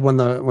tried when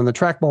the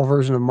trackball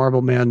version of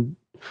Marble Man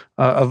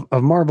of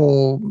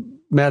Marble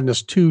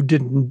Madness 2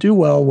 didn't do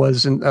well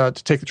was to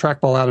take the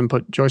trackball out and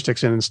put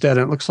joysticks in instead.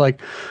 And it looks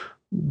like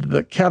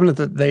the cabinet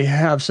that they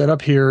have set up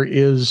here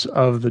is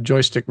of the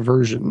joystick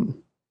version.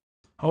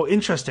 Oh,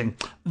 interesting.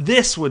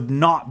 This would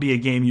not be a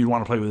game you'd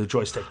want to play with a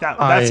joystick.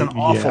 That's an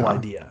awful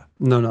idea.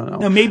 No.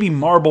 Now, maybe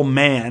Marble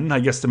Man,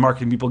 I guess the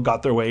marketing people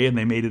got their way and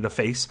they made it a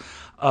face.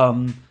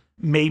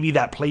 Maybe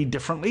that played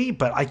differently,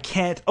 but I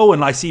can't. Oh,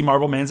 and I see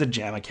Marble Man's a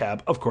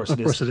Jamacab. Of course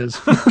it is. Of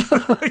course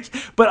it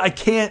is. But I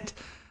can't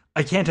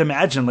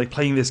imagine like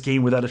playing this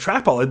game without a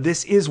trackball.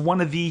 This is one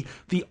of the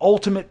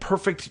ultimate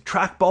perfect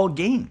trackball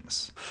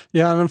games.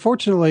 Yeah, and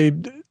unfortunately,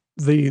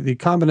 the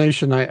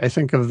combination, I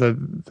think, of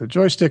the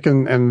joystick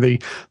and the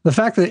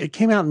fact that it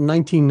came out in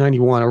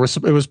 1991, or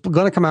it was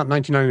going to come out in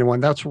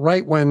 1991. That's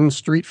right when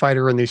Street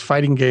Fighter and these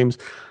fighting games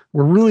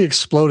were really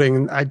exploding,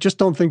 and I just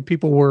don't think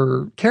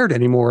people cared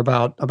anymore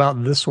about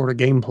this sort of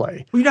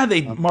gameplay. Well,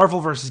 they Marvel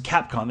versus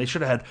Capcom. They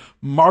should have had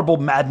Marble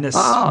Madness,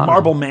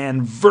 Marble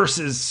Man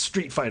versus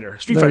Street Fighter.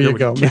 Street Fighter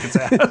would kick its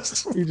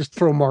ass. You just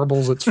throw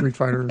marbles at Street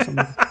Fighter or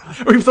something.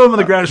 Or you throw them on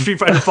the ground and Street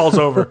Fighter falls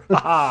over.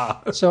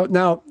 So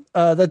now,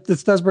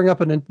 this does bring up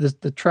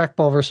the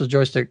trackball versus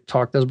joystick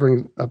talk does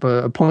bring up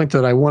a point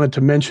that I wanted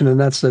to mention, and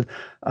that's that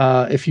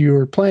if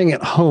you're playing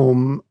at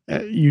home,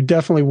 you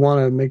definitely want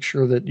to make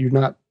sure that you're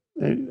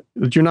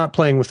not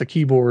playing with a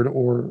keyboard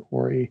or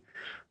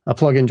a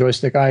plug-in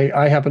joystick.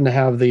 I happen to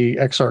have the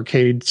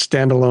X-Arcade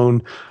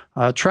standalone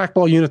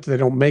trackball unit that they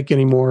don't make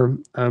anymore.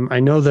 I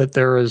know that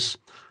there is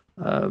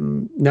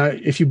now,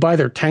 if you buy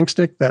their tank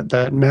stick,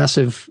 that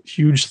massive,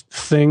 huge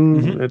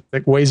thing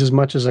that weighs as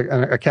much as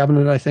a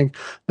cabinet, I think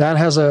that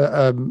has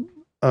a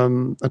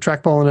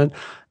trackball in it.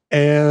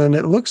 And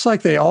it looks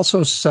like they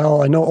also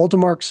sell, I know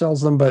Ultimark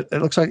sells them, but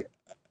it looks like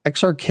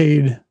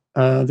X-Arcade,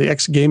 the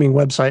X Gaming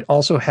website,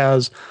 also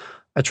has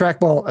a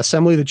trackball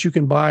assembly that you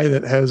can buy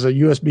that has a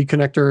USB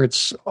connector.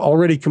 It's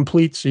already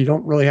complete, so you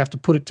don't really have to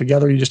put it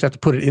together. You just have to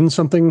put it in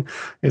something.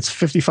 It's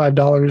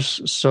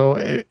 $55. So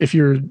if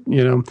you're,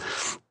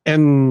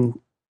 and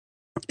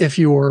if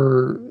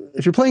you're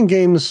playing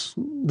games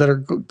that are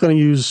going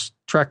to use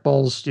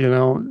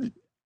trackballs,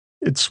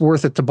 it's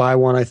worth it to buy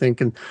one, I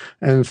think,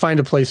 and find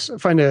a place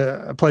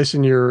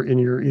in your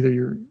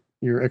either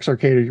your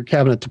X-Arcade or your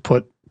cabinet to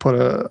put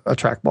a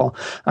trackball.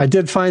 I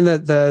did find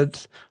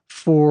that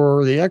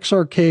for the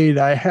X-Arcade,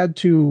 I had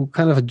to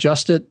kind of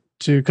adjust it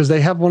because they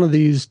have one of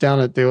these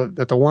down at the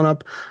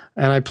 1-Up,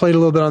 and I played a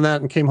little bit on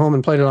that and came home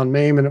and played it on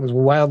MAME, and it was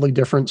wildly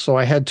different. So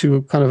I had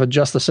to kind of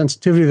adjust the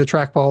sensitivity of the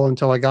trackball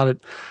until I got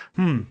it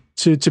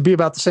to be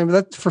about the same. But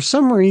that, for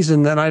some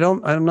reason, that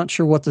I'm not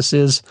sure what this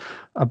is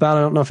about.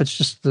 I don't know if it's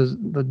just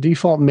the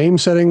default MAME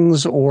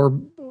settings, or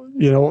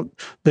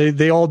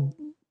they all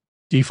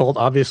default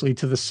obviously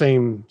to the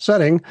same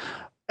setting.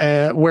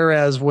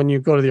 Whereas when you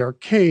go to the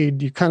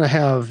arcade, you kind of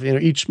have,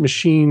 each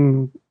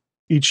machine,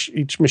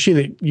 each machine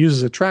that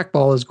uses a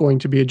trackball is going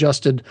to be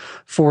adjusted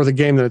for the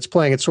game that it's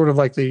playing. It's sort of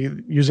like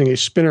using a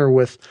spinner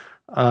with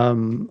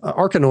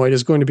Arkanoid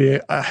is going to be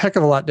a heck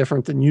of a lot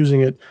different than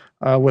using it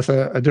with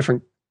a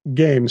different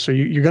game. So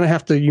you may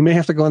have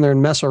to go in there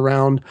and mess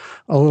around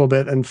a little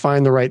bit and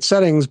find the right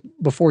settings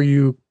before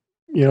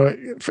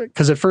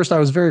because at first I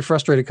was very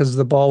frustrated because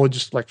the ball would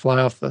just like fly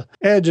off the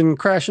edge and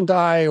crash and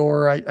die,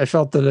 or I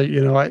felt that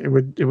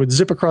it would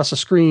zip across the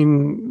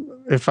screen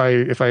if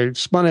I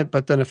spun it,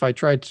 but then if I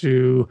tried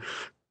to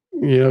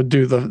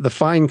do the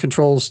fine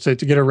controls to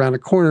get around a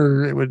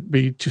corner, it would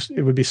be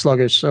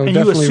sluggish. So and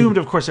you assumed,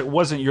 of course, it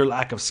wasn't your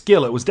lack of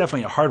skill; it was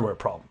definitely a hardware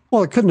problem.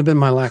 Well, it couldn't have been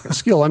my lack of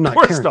skill. I'm not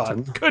Carrington.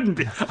 Carrington. Couldn't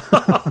be.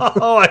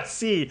 Oh, I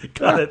see.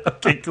 Got it.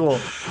 Okay, cool.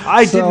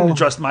 I didn't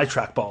adjust my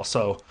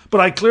trackball, but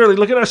I clearly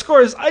look at our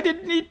scores. I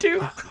didn't need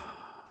to.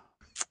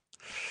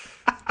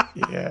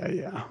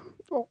 Yeah.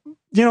 Well,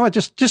 you know what?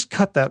 Just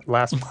cut that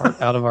last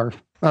part out of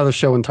the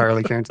show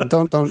entirely, Carrington.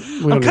 Don't.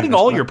 I'm cutting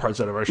all your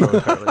parts out of our show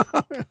entirely.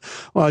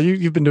 Well,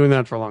 you've been doing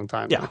that for a long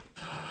time. Yeah.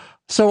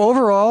 So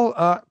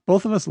overall,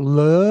 both of us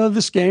love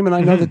this game, and I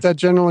know that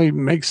generally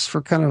makes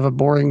for kind of a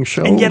boring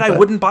show. And yet I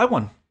wouldn't buy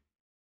one.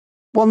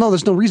 Well, no,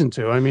 there's no reason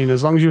to. I mean,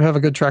 as long as you have a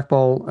good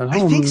trackball at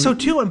home. I think so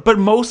too, but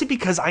mostly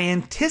because I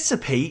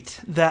anticipate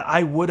that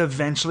I would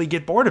eventually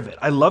get bored of it.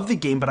 I love the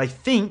game, but I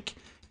think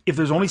if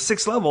there's only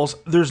 6 levels,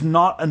 there's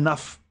not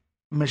enough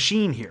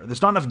machine here.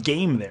 There's not enough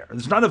game there.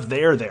 There's not enough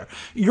there.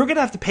 You're going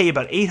to have to pay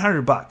about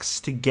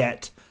 $800 to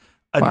get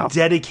a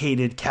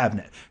dedicated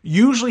cabinet.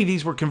 Usually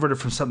these were converted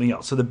from something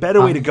else. So the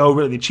better way to go,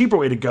 really the cheaper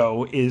way to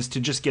go, is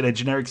to just get a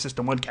generic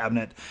System 1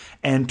 cabinet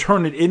and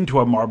turn it into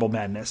a Marble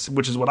Madness,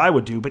 which is what I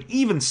would do. But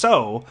even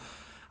so,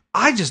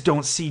 I just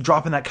don't see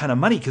dropping that kind of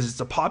money because it's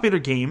a popular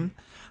game.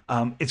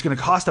 It's going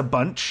to cost a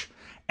bunch.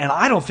 And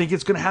I don't think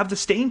it's going to have the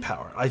staying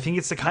power. I think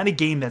it's the kind of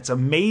game that's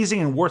amazing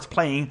and worth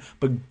playing,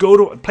 but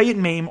play it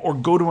in MAME or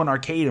go to an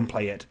arcade and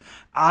play it.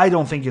 I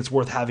don't think it's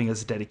worth having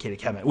as a dedicated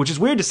cabinet, which is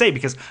weird to say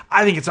because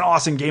I think it's an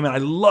awesome game and I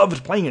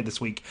loved playing it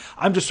this week.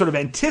 I'm just sort of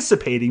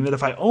anticipating that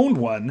if I owned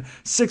one,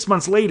 6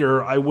 months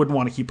later, I wouldn't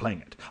want to keep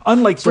playing it.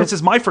 Unlike, for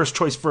instance, my first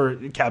choice for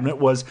a cabinet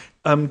was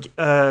a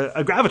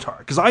Gravatar,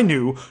 because I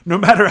knew no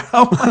matter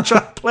how much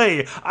I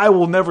play, I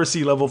will never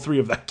see level 3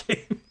 of that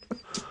game.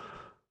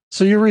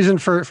 So your reason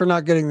for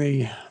not getting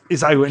the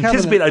is I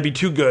anticipate I'd be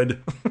too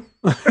good.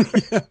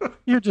 Yeah,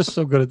 you're just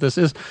so good at this.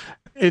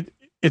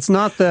 It's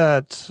not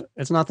that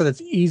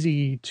it's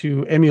easy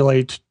to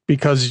emulate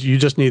because you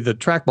just need the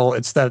trackball.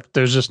 It's that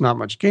there's just not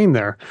much game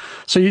there.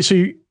 So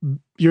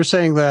you're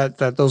saying that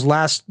those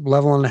last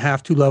level and a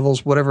half, 2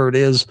 levels, whatever it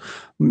is,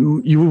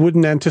 you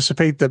wouldn't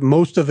anticipate that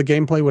most of the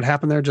gameplay would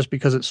happen there just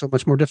because it's so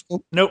much more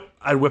difficult? Nope.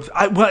 I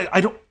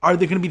don't. Are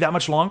they going to be that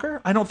much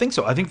longer? I don't think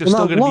so. I think they're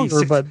still going to be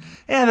 6. But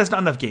that's not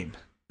enough game.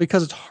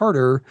 Because it's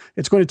harder,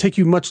 it's going to take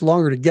you much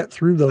longer to get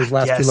through those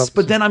last 2 levels.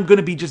 But then I'm going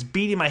to be just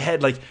beating my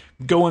head, like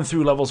going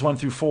through levels 1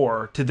 through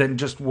 4 to then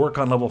just work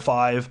on level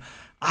 5.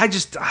 I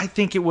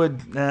think it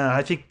would.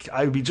 I think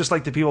I would be just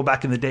like the people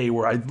back in the day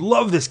where I'd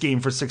love this game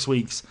for 6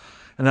 weeks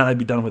and then I'd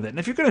be done with it. And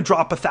if you're going to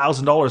drop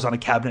 $1,000 on a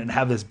cabinet and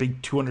have this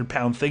big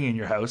 200-pound thing in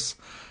your house,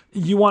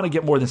 you want to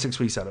get more than 6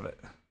 weeks out of it.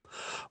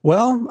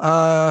 Well,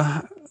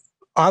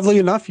 oddly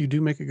enough, you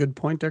do make a good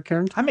point there,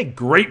 Karen. I make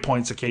great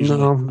points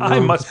occasionally. No. I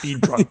must be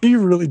drunk. You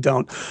really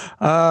don't.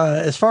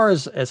 As far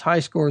as high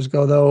scores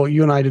go, though,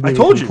 you and I didn't. I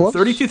told you,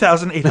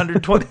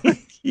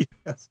 32,820.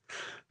 Yes.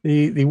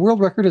 The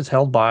world record is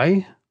held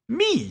by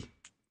me,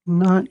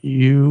 not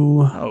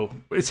you. Oh,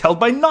 it's held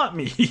by not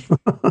me.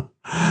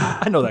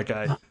 I know that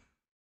guy.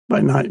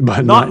 But not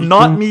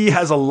me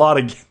has a lot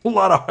of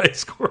high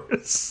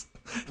scores.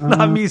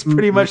 Not me's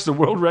pretty much the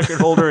world record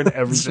holder in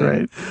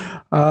everything.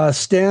 That's right.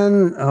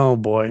 Stan, oh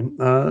boy,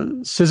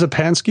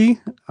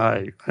 Szyzapanski.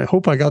 I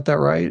hope I got that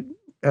right.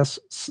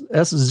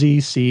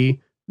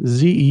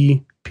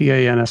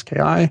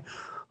 SZCZEPANSKI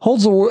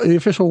holds the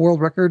official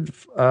world record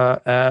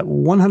at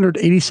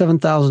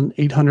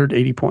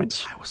 187,880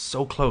 points. I was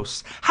so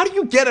close. How do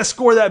you get a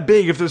score that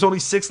big if there's only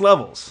 6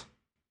 levels?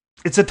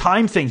 It's a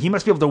time thing. He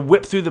must be able to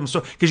whip through them. So,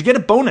 because you get a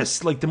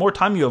bonus, like the more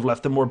time you have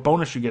left, the more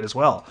bonus you get as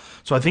well.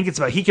 So I think it's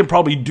about, he can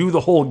probably do the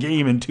whole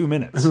game in 2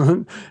 minutes.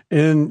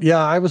 And yeah,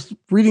 I was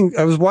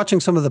watching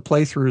some of the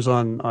playthroughs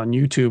on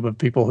YouTube of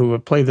people who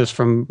have played this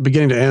from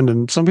beginning to end.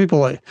 And some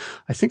people, I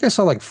think I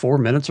saw like 4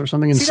 minutes or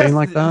something insane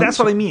like that. That's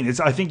what I mean.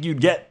 I think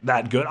you'd get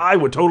that good. I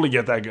would totally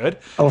get that good.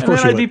 Oh, of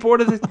course and then I'd be bored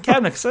of the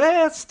cabinet. So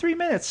that's 3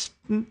 minutes,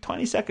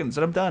 20 seconds,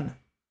 and I'm done.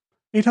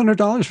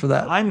 $800 for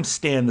that. I'm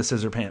Stan the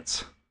Scissor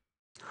Pants.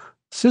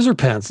 Scissor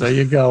Pants, there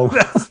you go.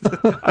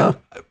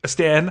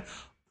 Stan,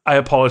 I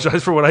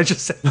apologize for what I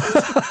just said.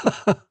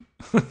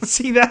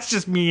 See, that's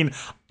just mean.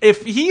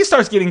 If he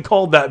starts getting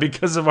called that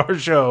because of our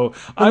show,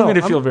 I'm going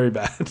to feel very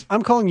bad.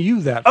 I'm calling you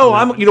that.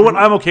 You know what?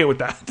 I'm okay with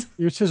that.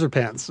 You're Scissor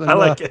Pants. And, I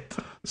like it.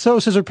 So,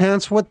 Scissor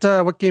Pants, what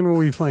game are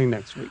we playing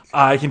next week?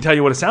 I can tell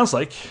you what it sounds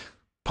like.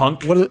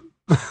 Punk. What is it?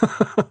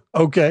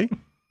 Okay.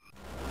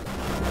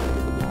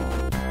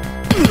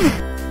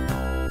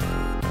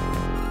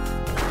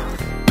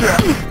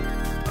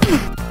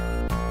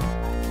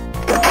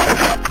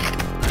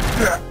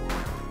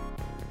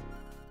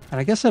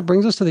 I guess that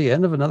brings us to the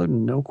end of another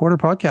No Quarter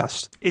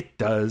podcast. It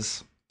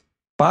does.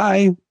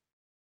 Bye.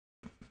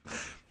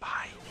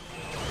 Bye.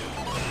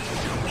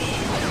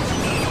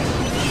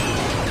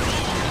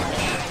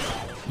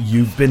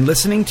 You've been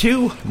listening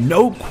to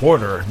No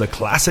Quarter, the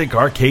classic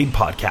arcade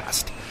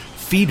podcast.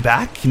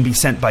 Feedback can be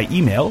sent by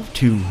email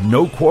to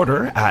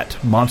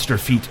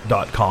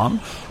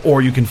noquarter@monsterfeet.com,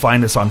 or you can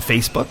find us on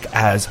Facebook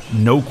as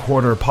No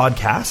Quarter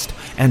Podcast,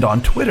 and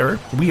on Twitter,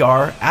 we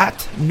are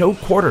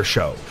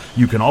 @NoQuarterShow.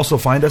 You can also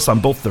find us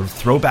on both the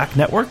Throwback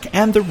Network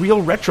and the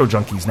Real Retro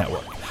Junkies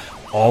Network.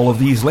 All of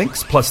these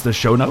links, plus the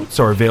show notes,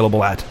 are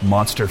available at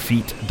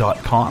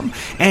monsterfeet.com.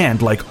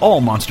 And like all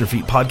Monster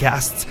Feet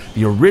podcasts,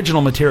 the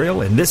original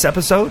material in this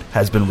episode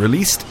has been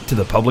released to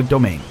the public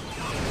domain.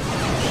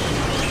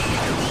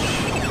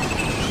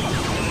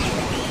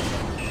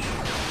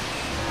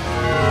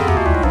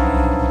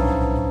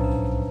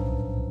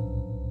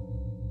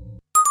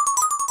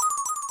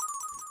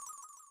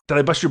 Did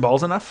I bust your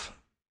balls enough?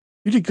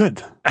 You did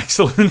good.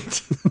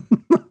 Excellent.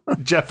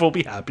 Jeff will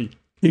be happy.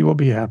 He will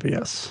be happy,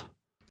 yes.